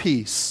perfect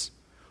peace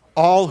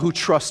all who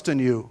trust in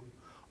you,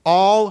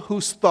 all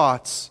whose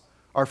thoughts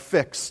are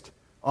fixed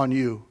on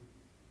you."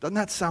 Doesn't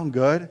that sound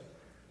good?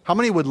 How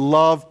many would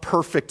love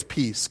perfect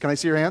peace? Can I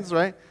see your hands,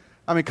 right?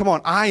 I mean, come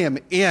on, I am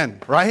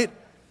in, right?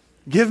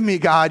 Give me,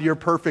 God, your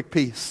perfect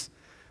peace.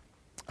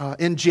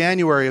 In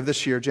January of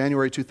this year,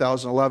 January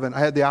 2011, I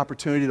had the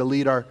opportunity to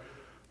lead our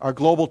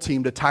global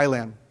team to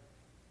Thailand.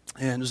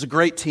 And it was a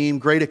great team,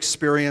 great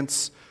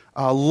experience.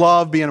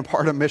 Love being a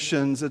part of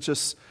missions. It's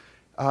just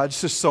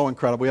so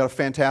incredible. We had a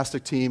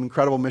fantastic team,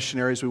 incredible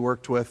missionaries we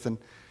worked with, and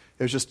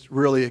it was just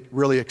really,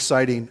 really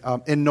exciting.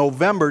 In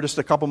November, just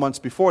a couple months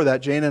before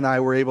that, Jane and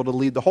I were able to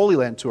lead the Holy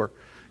Land tour,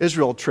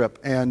 Israel trip,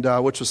 and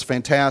which was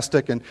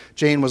fantastic, and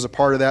Jane was a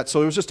part of that.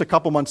 So it was just a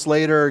couple months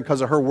later,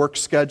 because of her work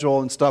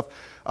schedule and stuff,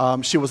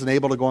 she wasn't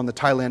able to go on the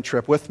Thailand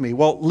trip with me.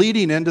 Well,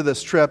 leading into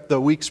this trip, the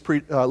weeks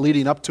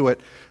leading up to it,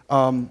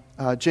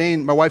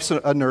 Jane, my wife's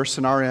a nurse,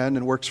 an RN,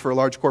 and works for a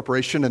large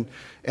corporation,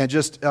 and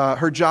just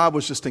her job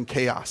was just in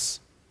chaos.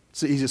 It's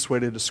the easiest way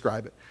to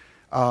describe it.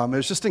 It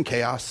was just in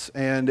chaos,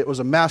 and it was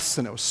a mess,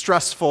 and it was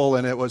stressful,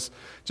 and it was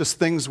just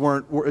things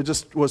it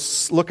just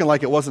was looking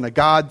like it wasn't a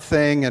God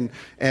thing,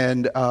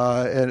 and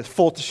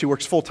she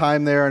works full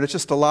time there, and it's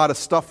just a lot of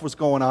stuff was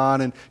going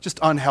on, and just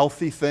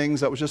unhealthy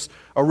things that was just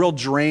a real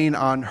drain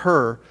on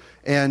her.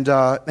 And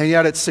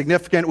yet it's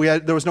significant.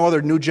 There was no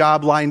other new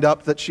job lined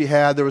up that she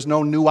had. There was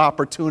no new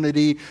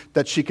opportunity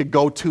that she could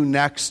go to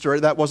next, or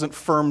that wasn't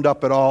firmed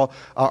up at all.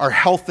 Our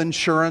health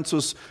insurance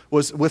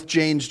was with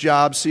Jane's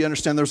job, so you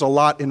understand there's a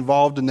lot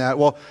involved in that.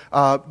 Well,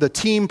 the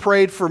team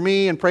prayed for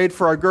me and prayed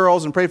for our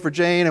girls and prayed for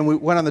Jane, and we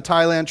went on the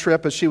Thailand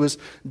trip as she was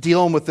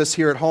dealing with this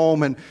here at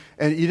home. And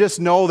you just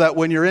know that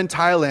when you're in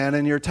Thailand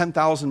and you're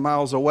 10,000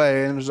 miles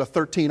away and there's a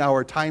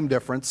 13-hour time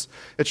difference,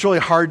 it's really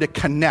hard to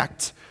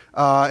connect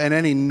in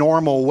any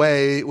normal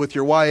way with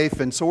your wife.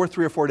 And so we're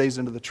 3 or 4 days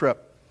into the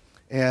trip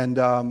and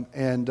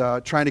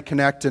trying to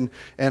connect. And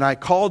I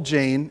called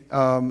Jane,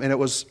 and it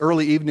was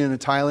early evening in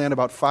Thailand,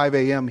 about 5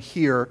 a.m.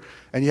 here.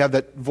 And you have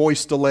that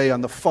voice delay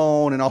on the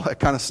phone and all that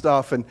kind of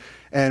stuff.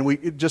 And we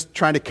just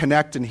trying to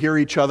connect and hear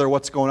each other,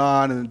 what's going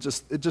on. And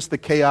just the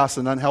chaos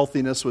and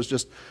unhealthiness was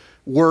just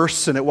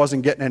worse, and it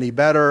wasn't getting any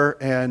better.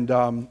 And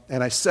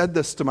I said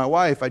this to my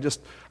wife.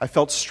 I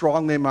felt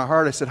strongly in my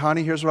heart. I said,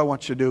 honey, here's what I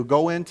want you to do.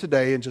 Go in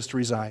today and just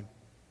resign.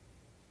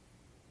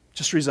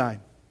 Just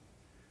resign.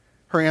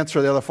 Her answer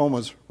on the other phone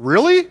was,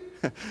 really?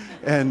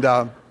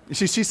 And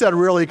she said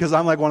really because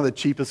I'm like one of the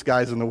cheapest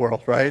guys in the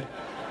world, right?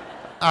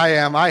 I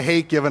am. I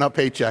hate giving up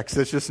paychecks.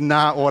 It's just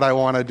not what I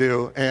want to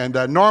do. And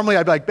normally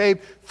I'd be like,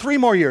 babe, 3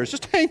 more years.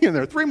 Just hang in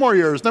there. 3 more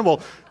years. Then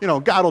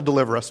God will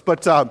deliver us.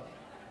 But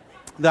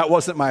that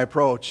wasn't my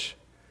approach.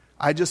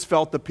 I just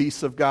felt the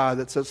peace of God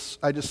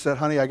I just said,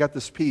 honey, I got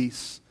this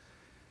peace.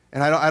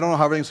 And I don't know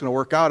how everything's going to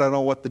work out. I don't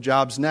know what the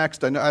job's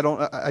next.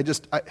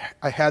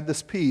 I had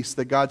this peace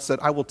that God said,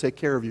 I will take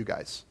care of you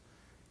guys.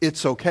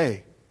 It's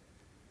okay.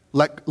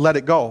 Let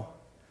it go.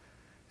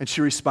 And she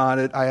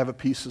responded, I have a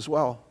peace as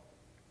well.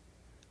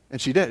 And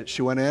she did.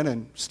 She went in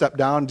and stepped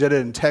down, did it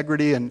in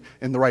integrity and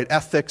in the right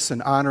ethics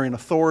and honoring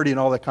authority and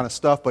all that kind of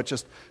stuff, but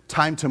just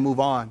time to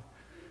move on.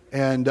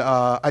 And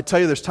I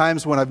tell you, there's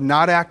times when I've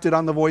not acted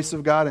on the voice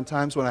of God and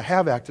times when I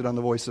have acted on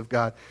the voice of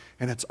God.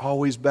 And it's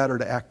always better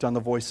to act on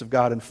the voice of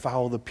God and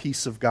follow the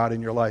peace of God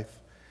in your life.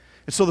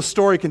 And so the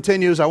story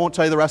continues. I won't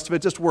tell you the rest of it.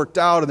 It just worked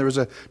out, and there was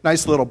a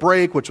nice little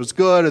break, which was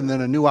good, and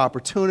then a new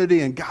opportunity,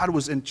 and God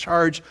was in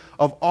charge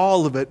of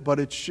all of it. But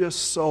it's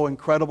just so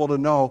incredible to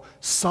know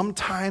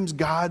sometimes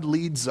God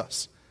leads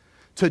us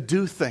to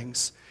do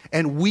things,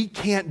 and we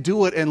can't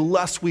do it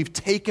unless we've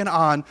taken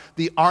on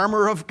the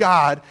armor of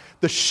God,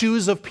 the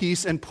shoes of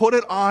peace, and put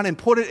it on and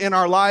put it in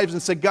our lives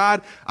and say,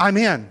 God, I'm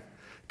in.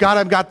 God,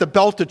 I've got the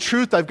belt of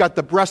truth, I've got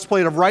the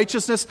breastplate of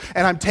righteousness,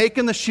 and I'm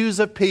taking the shoes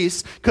of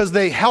peace because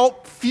they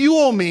help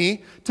fuel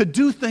me to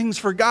do things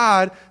for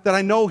God that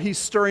I know He's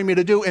stirring me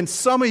to do. And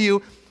some of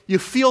you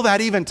feel that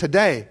even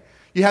today.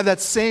 You have that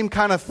same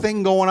kind of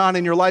thing going on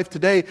in your life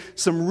today,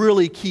 some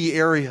really key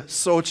areas.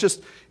 So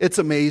it's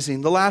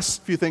amazing. The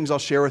last few things I'll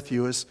share with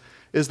you is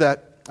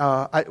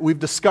that we've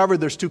discovered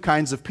there's 2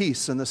 kinds of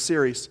peace in this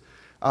series.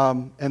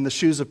 And the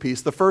shoes of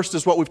peace. The first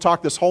is what we've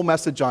talked this whole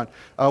message on,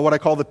 what I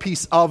call the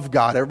peace of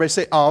God. Everybody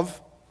say of.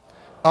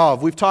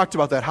 Of. We've talked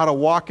about that, how to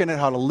walk in it,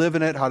 how to live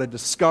in it, how to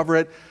discover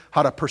it,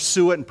 how to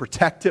pursue it and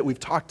protect it. We've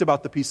talked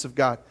about the peace of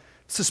God.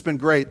 It's just been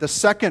great. The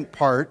second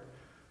part,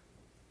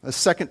 the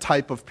second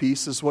type of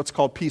peace is what's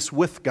called peace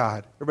with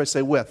God. Everybody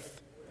say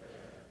with.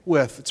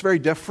 With. It's very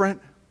different,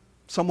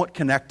 somewhat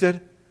connected.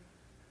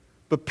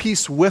 But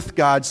peace with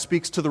God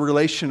speaks to the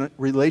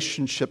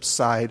relationship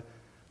side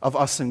of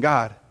us and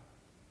God.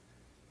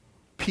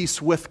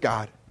 Peace with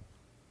God.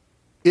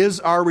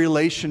 Is our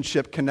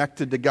relationship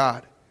connected to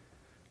God?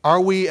 Are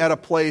we at a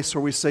place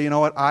where we say, you know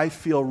what, I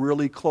feel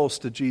really close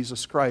to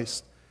Jesus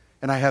Christ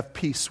and I have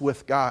peace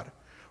with God?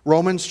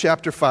 Romans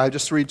chapter 5,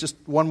 just read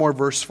one more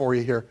verse for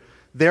you here.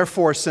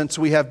 Therefore, since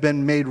we have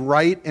been made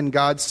right in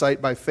God's sight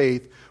by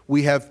faith,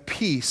 we have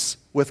peace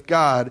with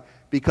God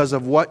because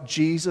of what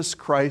Jesus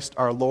Christ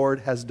our Lord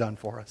has done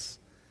for us.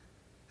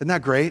 Isn't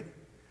that great?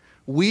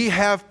 We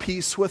have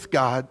peace with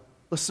God.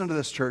 Listen to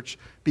this, church,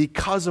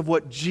 because of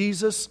what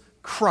Jesus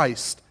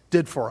Christ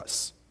did for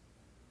us.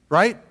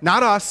 Right?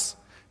 Not us,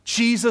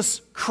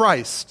 Jesus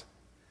Christ.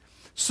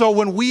 So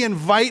when we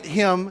invite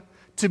Him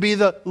to be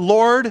the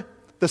Lord,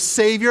 the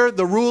Savior,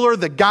 the ruler,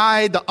 the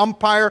guide, the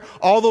umpire,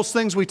 all those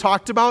things we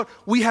talked about,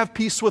 we have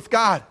peace with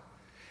God.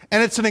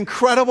 And it's an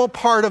incredible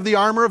part of the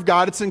armor of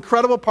God. It's an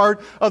incredible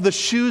part of the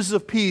shoes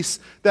of peace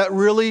that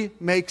really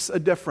makes a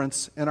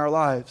difference in our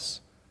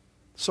lives.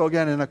 So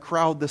again, in a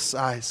crowd this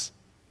size,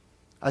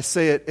 I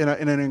say it in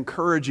an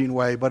encouraging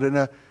way, but in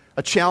a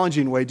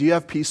challenging way. Do you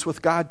have peace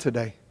with God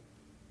today?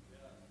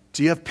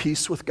 Do you have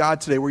peace with God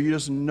today where you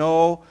just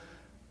know,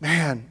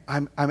 man,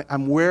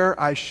 I'm where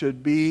I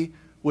should be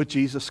with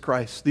Jesus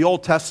Christ? The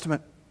Old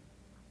Testament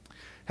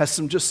has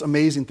some just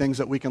amazing things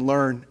that we can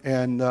learn.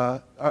 And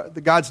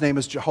the God's name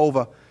is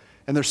Jehovah.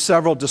 And there's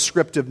several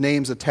descriptive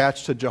names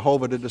attached to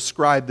Jehovah to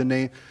describe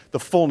the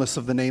fullness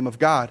of the name of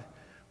God.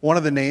 One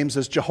of the names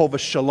is Jehovah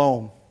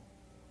Shalom.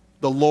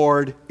 the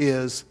Lord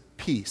is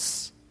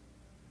peace.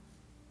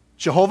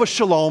 Jehovah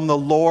Shalom, the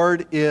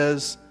Lord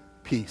is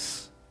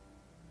peace.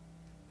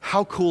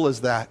 How cool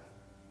is that?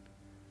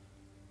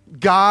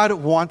 God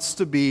wants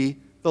to be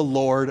the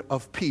Lord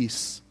of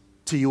peace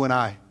to you and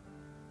I.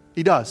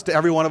 He does, to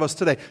every one of us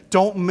today.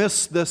 Don't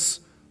miss this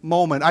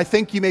moment. I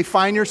think you may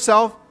find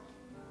yourself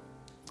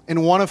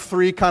in one of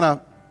three kind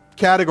of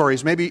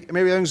categories. Maybe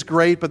everything's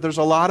great, but there's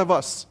a lot of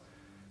us.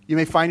 You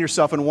may find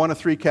yourself in one of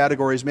three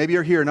categories. Maybe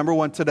you're here, number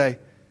one today,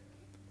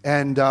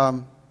 and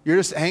you're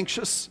just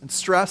anxious and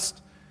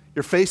stressed.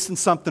 You're facing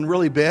something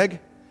really big.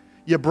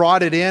 You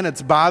brought it in.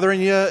 It's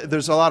bothering you.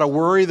 There's a lot of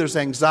worry. There's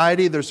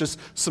anxiety. There's just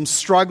some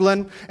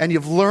struggling. And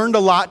you've learned a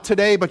lot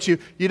today, but you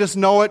just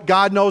know it.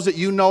 God knows it.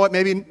 You know it.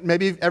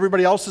 Maybe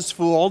everybody else is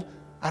fooled.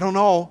 I don't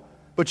know.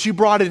 But you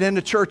brought it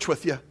into church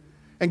with you.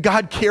 And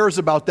God cares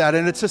about that.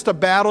 And it's just a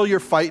battle you're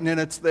fighting, and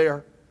it's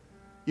there.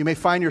 You may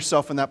find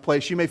yourself in that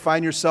place. You may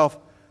find yourself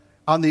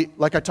on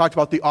like I talked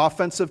about, the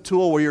offensive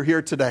tool where you're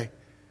here today.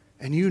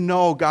 And you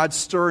know God's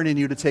stirring in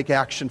you to take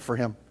action for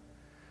Him,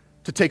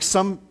 to take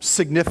some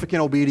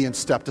significant obedience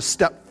step, to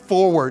step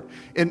forward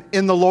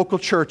in the local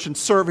church and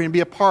serving and be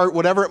a part,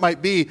 whatever it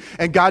might be.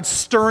 And God's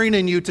stirring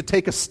in you to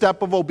take a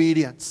step of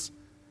obedience.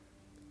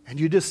 And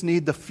you just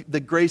need the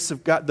grace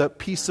of God, the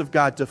peace of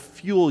God to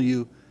fuel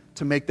you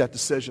to make that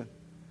decision.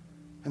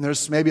 And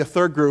there's maybe a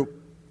third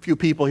group, few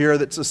people here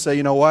that just say,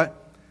 you know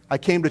what? I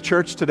came to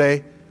church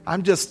today.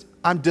 I'm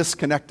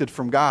disconnected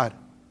from God.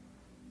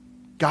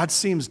 God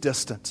seems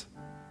distant.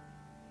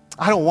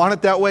 I don't want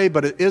it that way,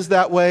 but it is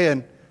that way,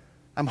 and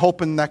I'm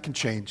hoping that can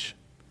change.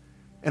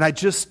 And I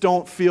just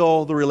don't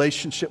feel the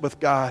relationship with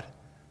God.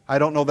 I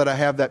don't know that I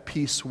have that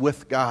peace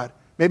with God.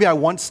 Maybe I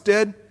once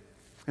did,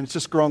 and it's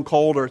just grown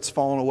cold or it's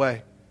fallen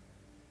away.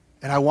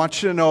 And I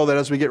want you to know that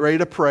as we get ready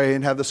to pray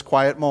and have this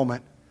quiet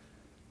moment,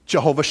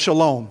 Jehovah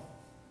Shalom,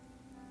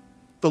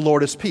 the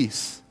Lord is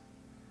peace.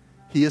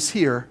 He is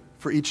here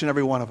for each and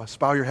every one of us.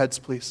 Bow your heads,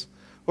 please.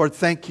 Lord,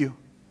 thank you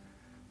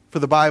for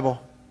the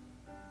Bible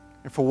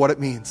and for what it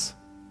means.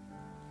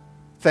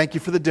 Thank you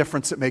for the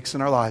difference it makes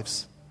in our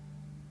lives.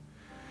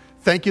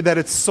 Thank you that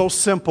it's so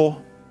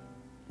simple,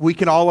 we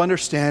can all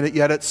understand it,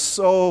 yet it's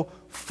so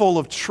full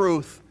of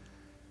truth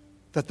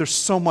that there's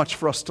so much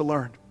for us to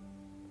learn.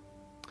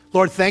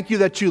 Lord, thank you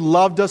that you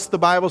loved us, the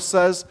Bible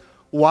says,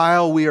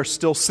 while we are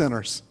still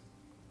sinners.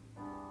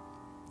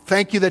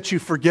 Thank you that you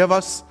forgive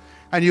us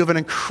and you have an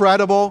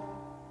incredible,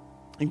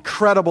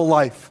 incredible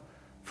life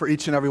for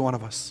each and every one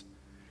of us.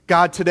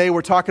 God, today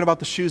we're talking about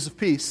the shoes of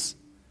peace.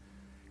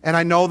 And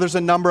I know there's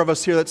a number of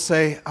us here that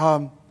say,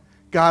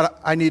 God,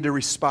 I need to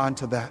respond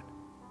to that.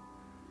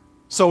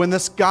 So in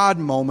this God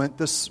moment,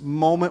 this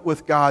moment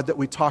with God that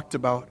we talked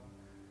about,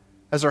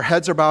 as our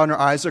heads are bowed and our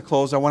eyes are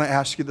closed, I want to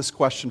ask you this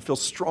question. Feel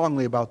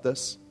strongly about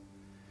this.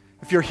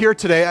 If you're here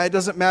today, it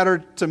doesn't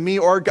matter to me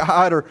or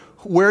God or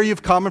where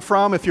you've come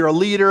from, if you're a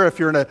leader, if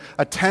you're an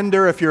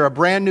attender, if you're a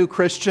brand new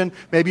Christian,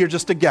 maybe you're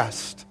just a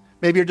guest.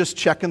 Maybe you're just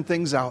checking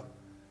things out.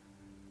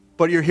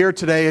 But you're here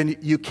today and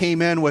you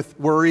came in with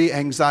worry,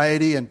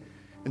 anxiety, and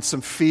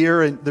some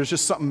fear, and there's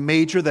just something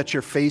major that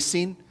you're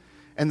facing,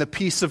 and the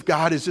peace of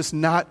God is just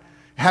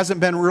hasn't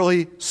been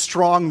really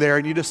strong there,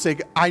 and you just say,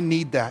 I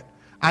need that.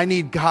 I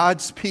need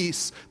God's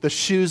peace, the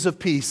shoes of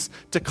peace,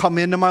 to come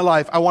into my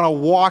life. I want to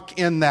walk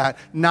in that,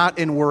 not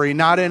in worry,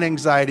 not in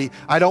anxiety.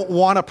 I don't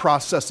want to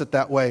process it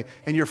that way.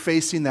 And you're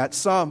facing that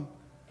some.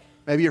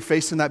 Maybe you're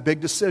facing that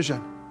big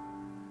decision.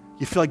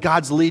 You feel like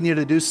God's leading you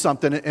to do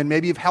something, and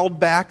maybe you've held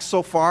back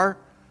so far,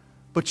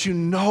 but you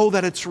know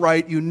that it's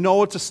right. You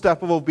know it's a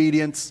step of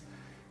obedience.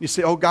 You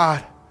say, oh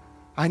God,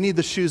 I need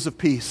the shoes of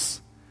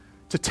peace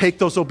to take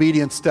those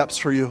obedience steps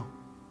for you.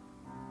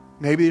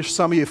 Maybe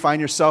some of you find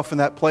yourself in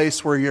that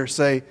place where you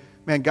say,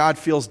 man, God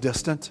feels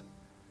distant.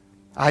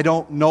 I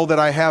don't know that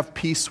I have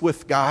peace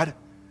with God,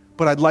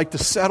 but I'd like to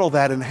settle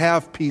that and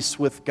have peace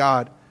with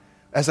God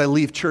as I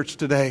leave church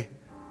today.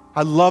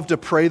 I'd love to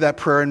pray that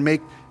prayer and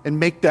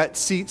make that,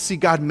 see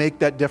God make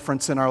that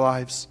difference in our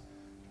lives.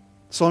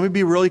 So let me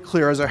be really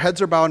clear. As our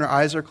heads are bowed and our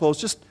eyes are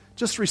closed,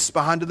 just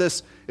respond to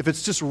this if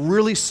it's just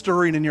really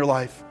stirring in your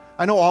life.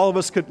 I know all of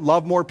us could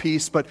love more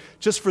peace, but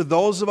just for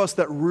those of us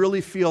that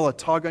really feel a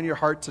tug on your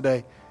heart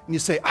today, and you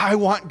say, I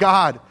want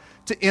God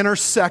to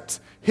intersect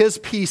His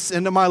peace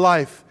into my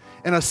life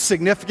in a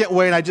significant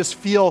way, and I just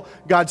feel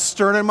God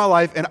stirring in my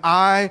life, and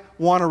I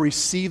want to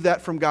receive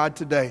that from God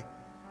today.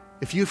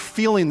 If you're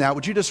feeling that,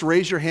 would you just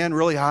raise your hand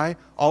really high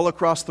all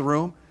across the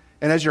room?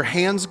 And as your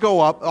hands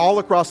go up all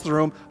across the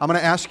room, I'm going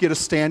to ask you to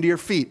stand to your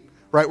feet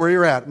right where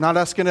you're at. I'm not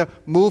asking to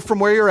move from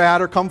where you're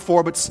at or come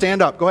forward, but stand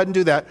up. Go ahead and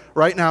do that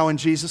right now in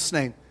Jesus'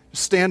 name.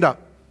 Just stand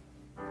up.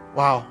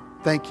 Wow,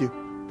 thank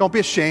you. Don't be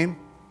ashamed.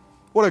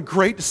 What a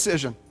great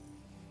decision.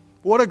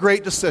 What a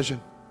great decision.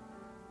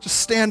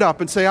 Just stand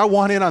up and say, I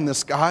want in on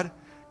this, God.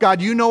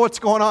 God, you know what's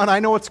going on. I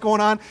know what's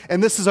going on.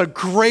 And this is a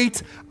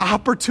great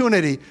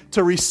opportunity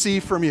to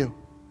receive from you.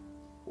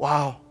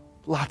 Wow,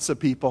 lots of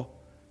people.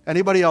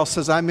 Anybody else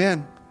says, I'm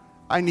in.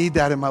 I need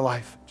that in my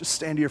life. Just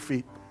stand to your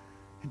feet.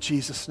 In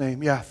Jesus'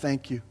 name. Yeah,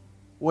 thank you.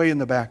 Way in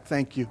the back.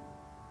 Thank you.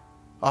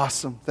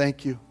 Awesome.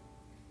 Thank you.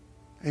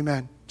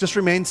 Amen. Just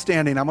remain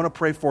standing. I'm going to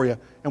pray for you,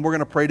 and we're going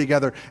to pray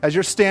together. As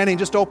you're standing,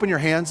 just open your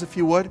hands if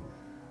you would.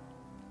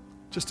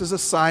 Just as a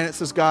sign, it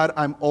says, God,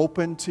 I'm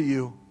open to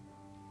you.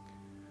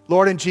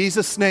 Lord, in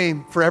Jesus'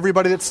 name, for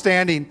everybody that's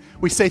standing,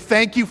 we say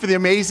thank you for the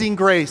amazing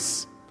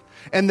grace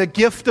and the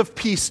gift of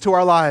peace to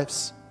our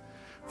lives.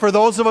 For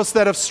those of us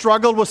that have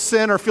struggled with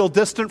sin or feel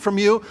distant from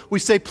you, we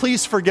say,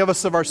 please forgive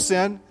us of our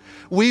sin.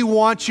 We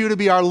want you to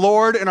be our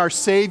Lord and our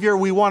Savior.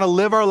 We want to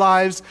live our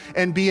lives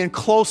and be in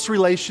close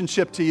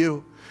relationship to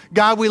you.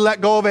 God, we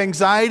let go of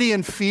anxiety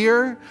and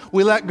fear.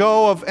 We let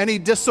go of any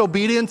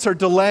disobedience or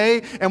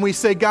delay. And we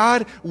say,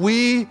 God,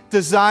 we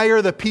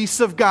desire the peace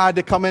of God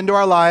to come into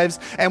our lives.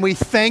 And we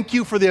thank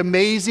you for the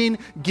amazing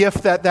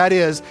gift that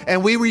is.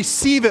 And we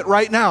receive it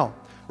right now.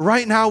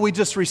 Right now, we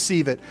just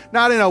receive it.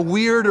 Not in a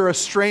weird or a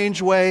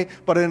strange way,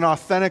 but in an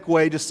authentic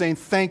way, just saying,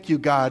 thank you,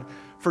 God,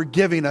 for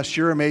giving us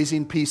your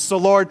amazing peace. So,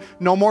 Lord,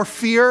 no more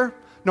fear,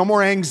 no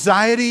more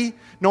anxiety,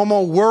 no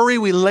more worry.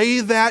 We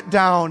lay that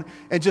down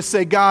and just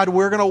say, God,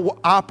 we're going to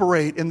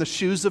operate in the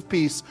shoes of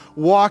peace,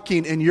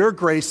 walking in your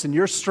grace and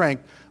your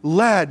strength,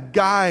 led,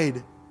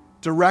 guided,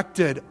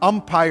 directed,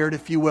 umpired,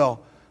 if you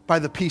will, by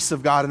the peace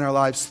of God in our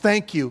lives.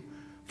 Thank you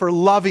for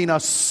loving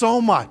us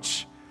so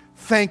much.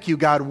 Thank you,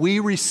 God. We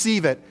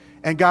receive it,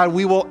 and God,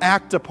 we will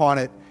act upon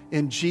it.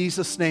 In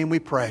Jesus' name we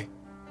pray.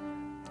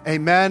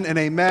 Amen and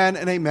amen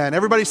and amen.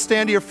 Everybody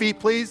stand to your feet,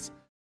 please.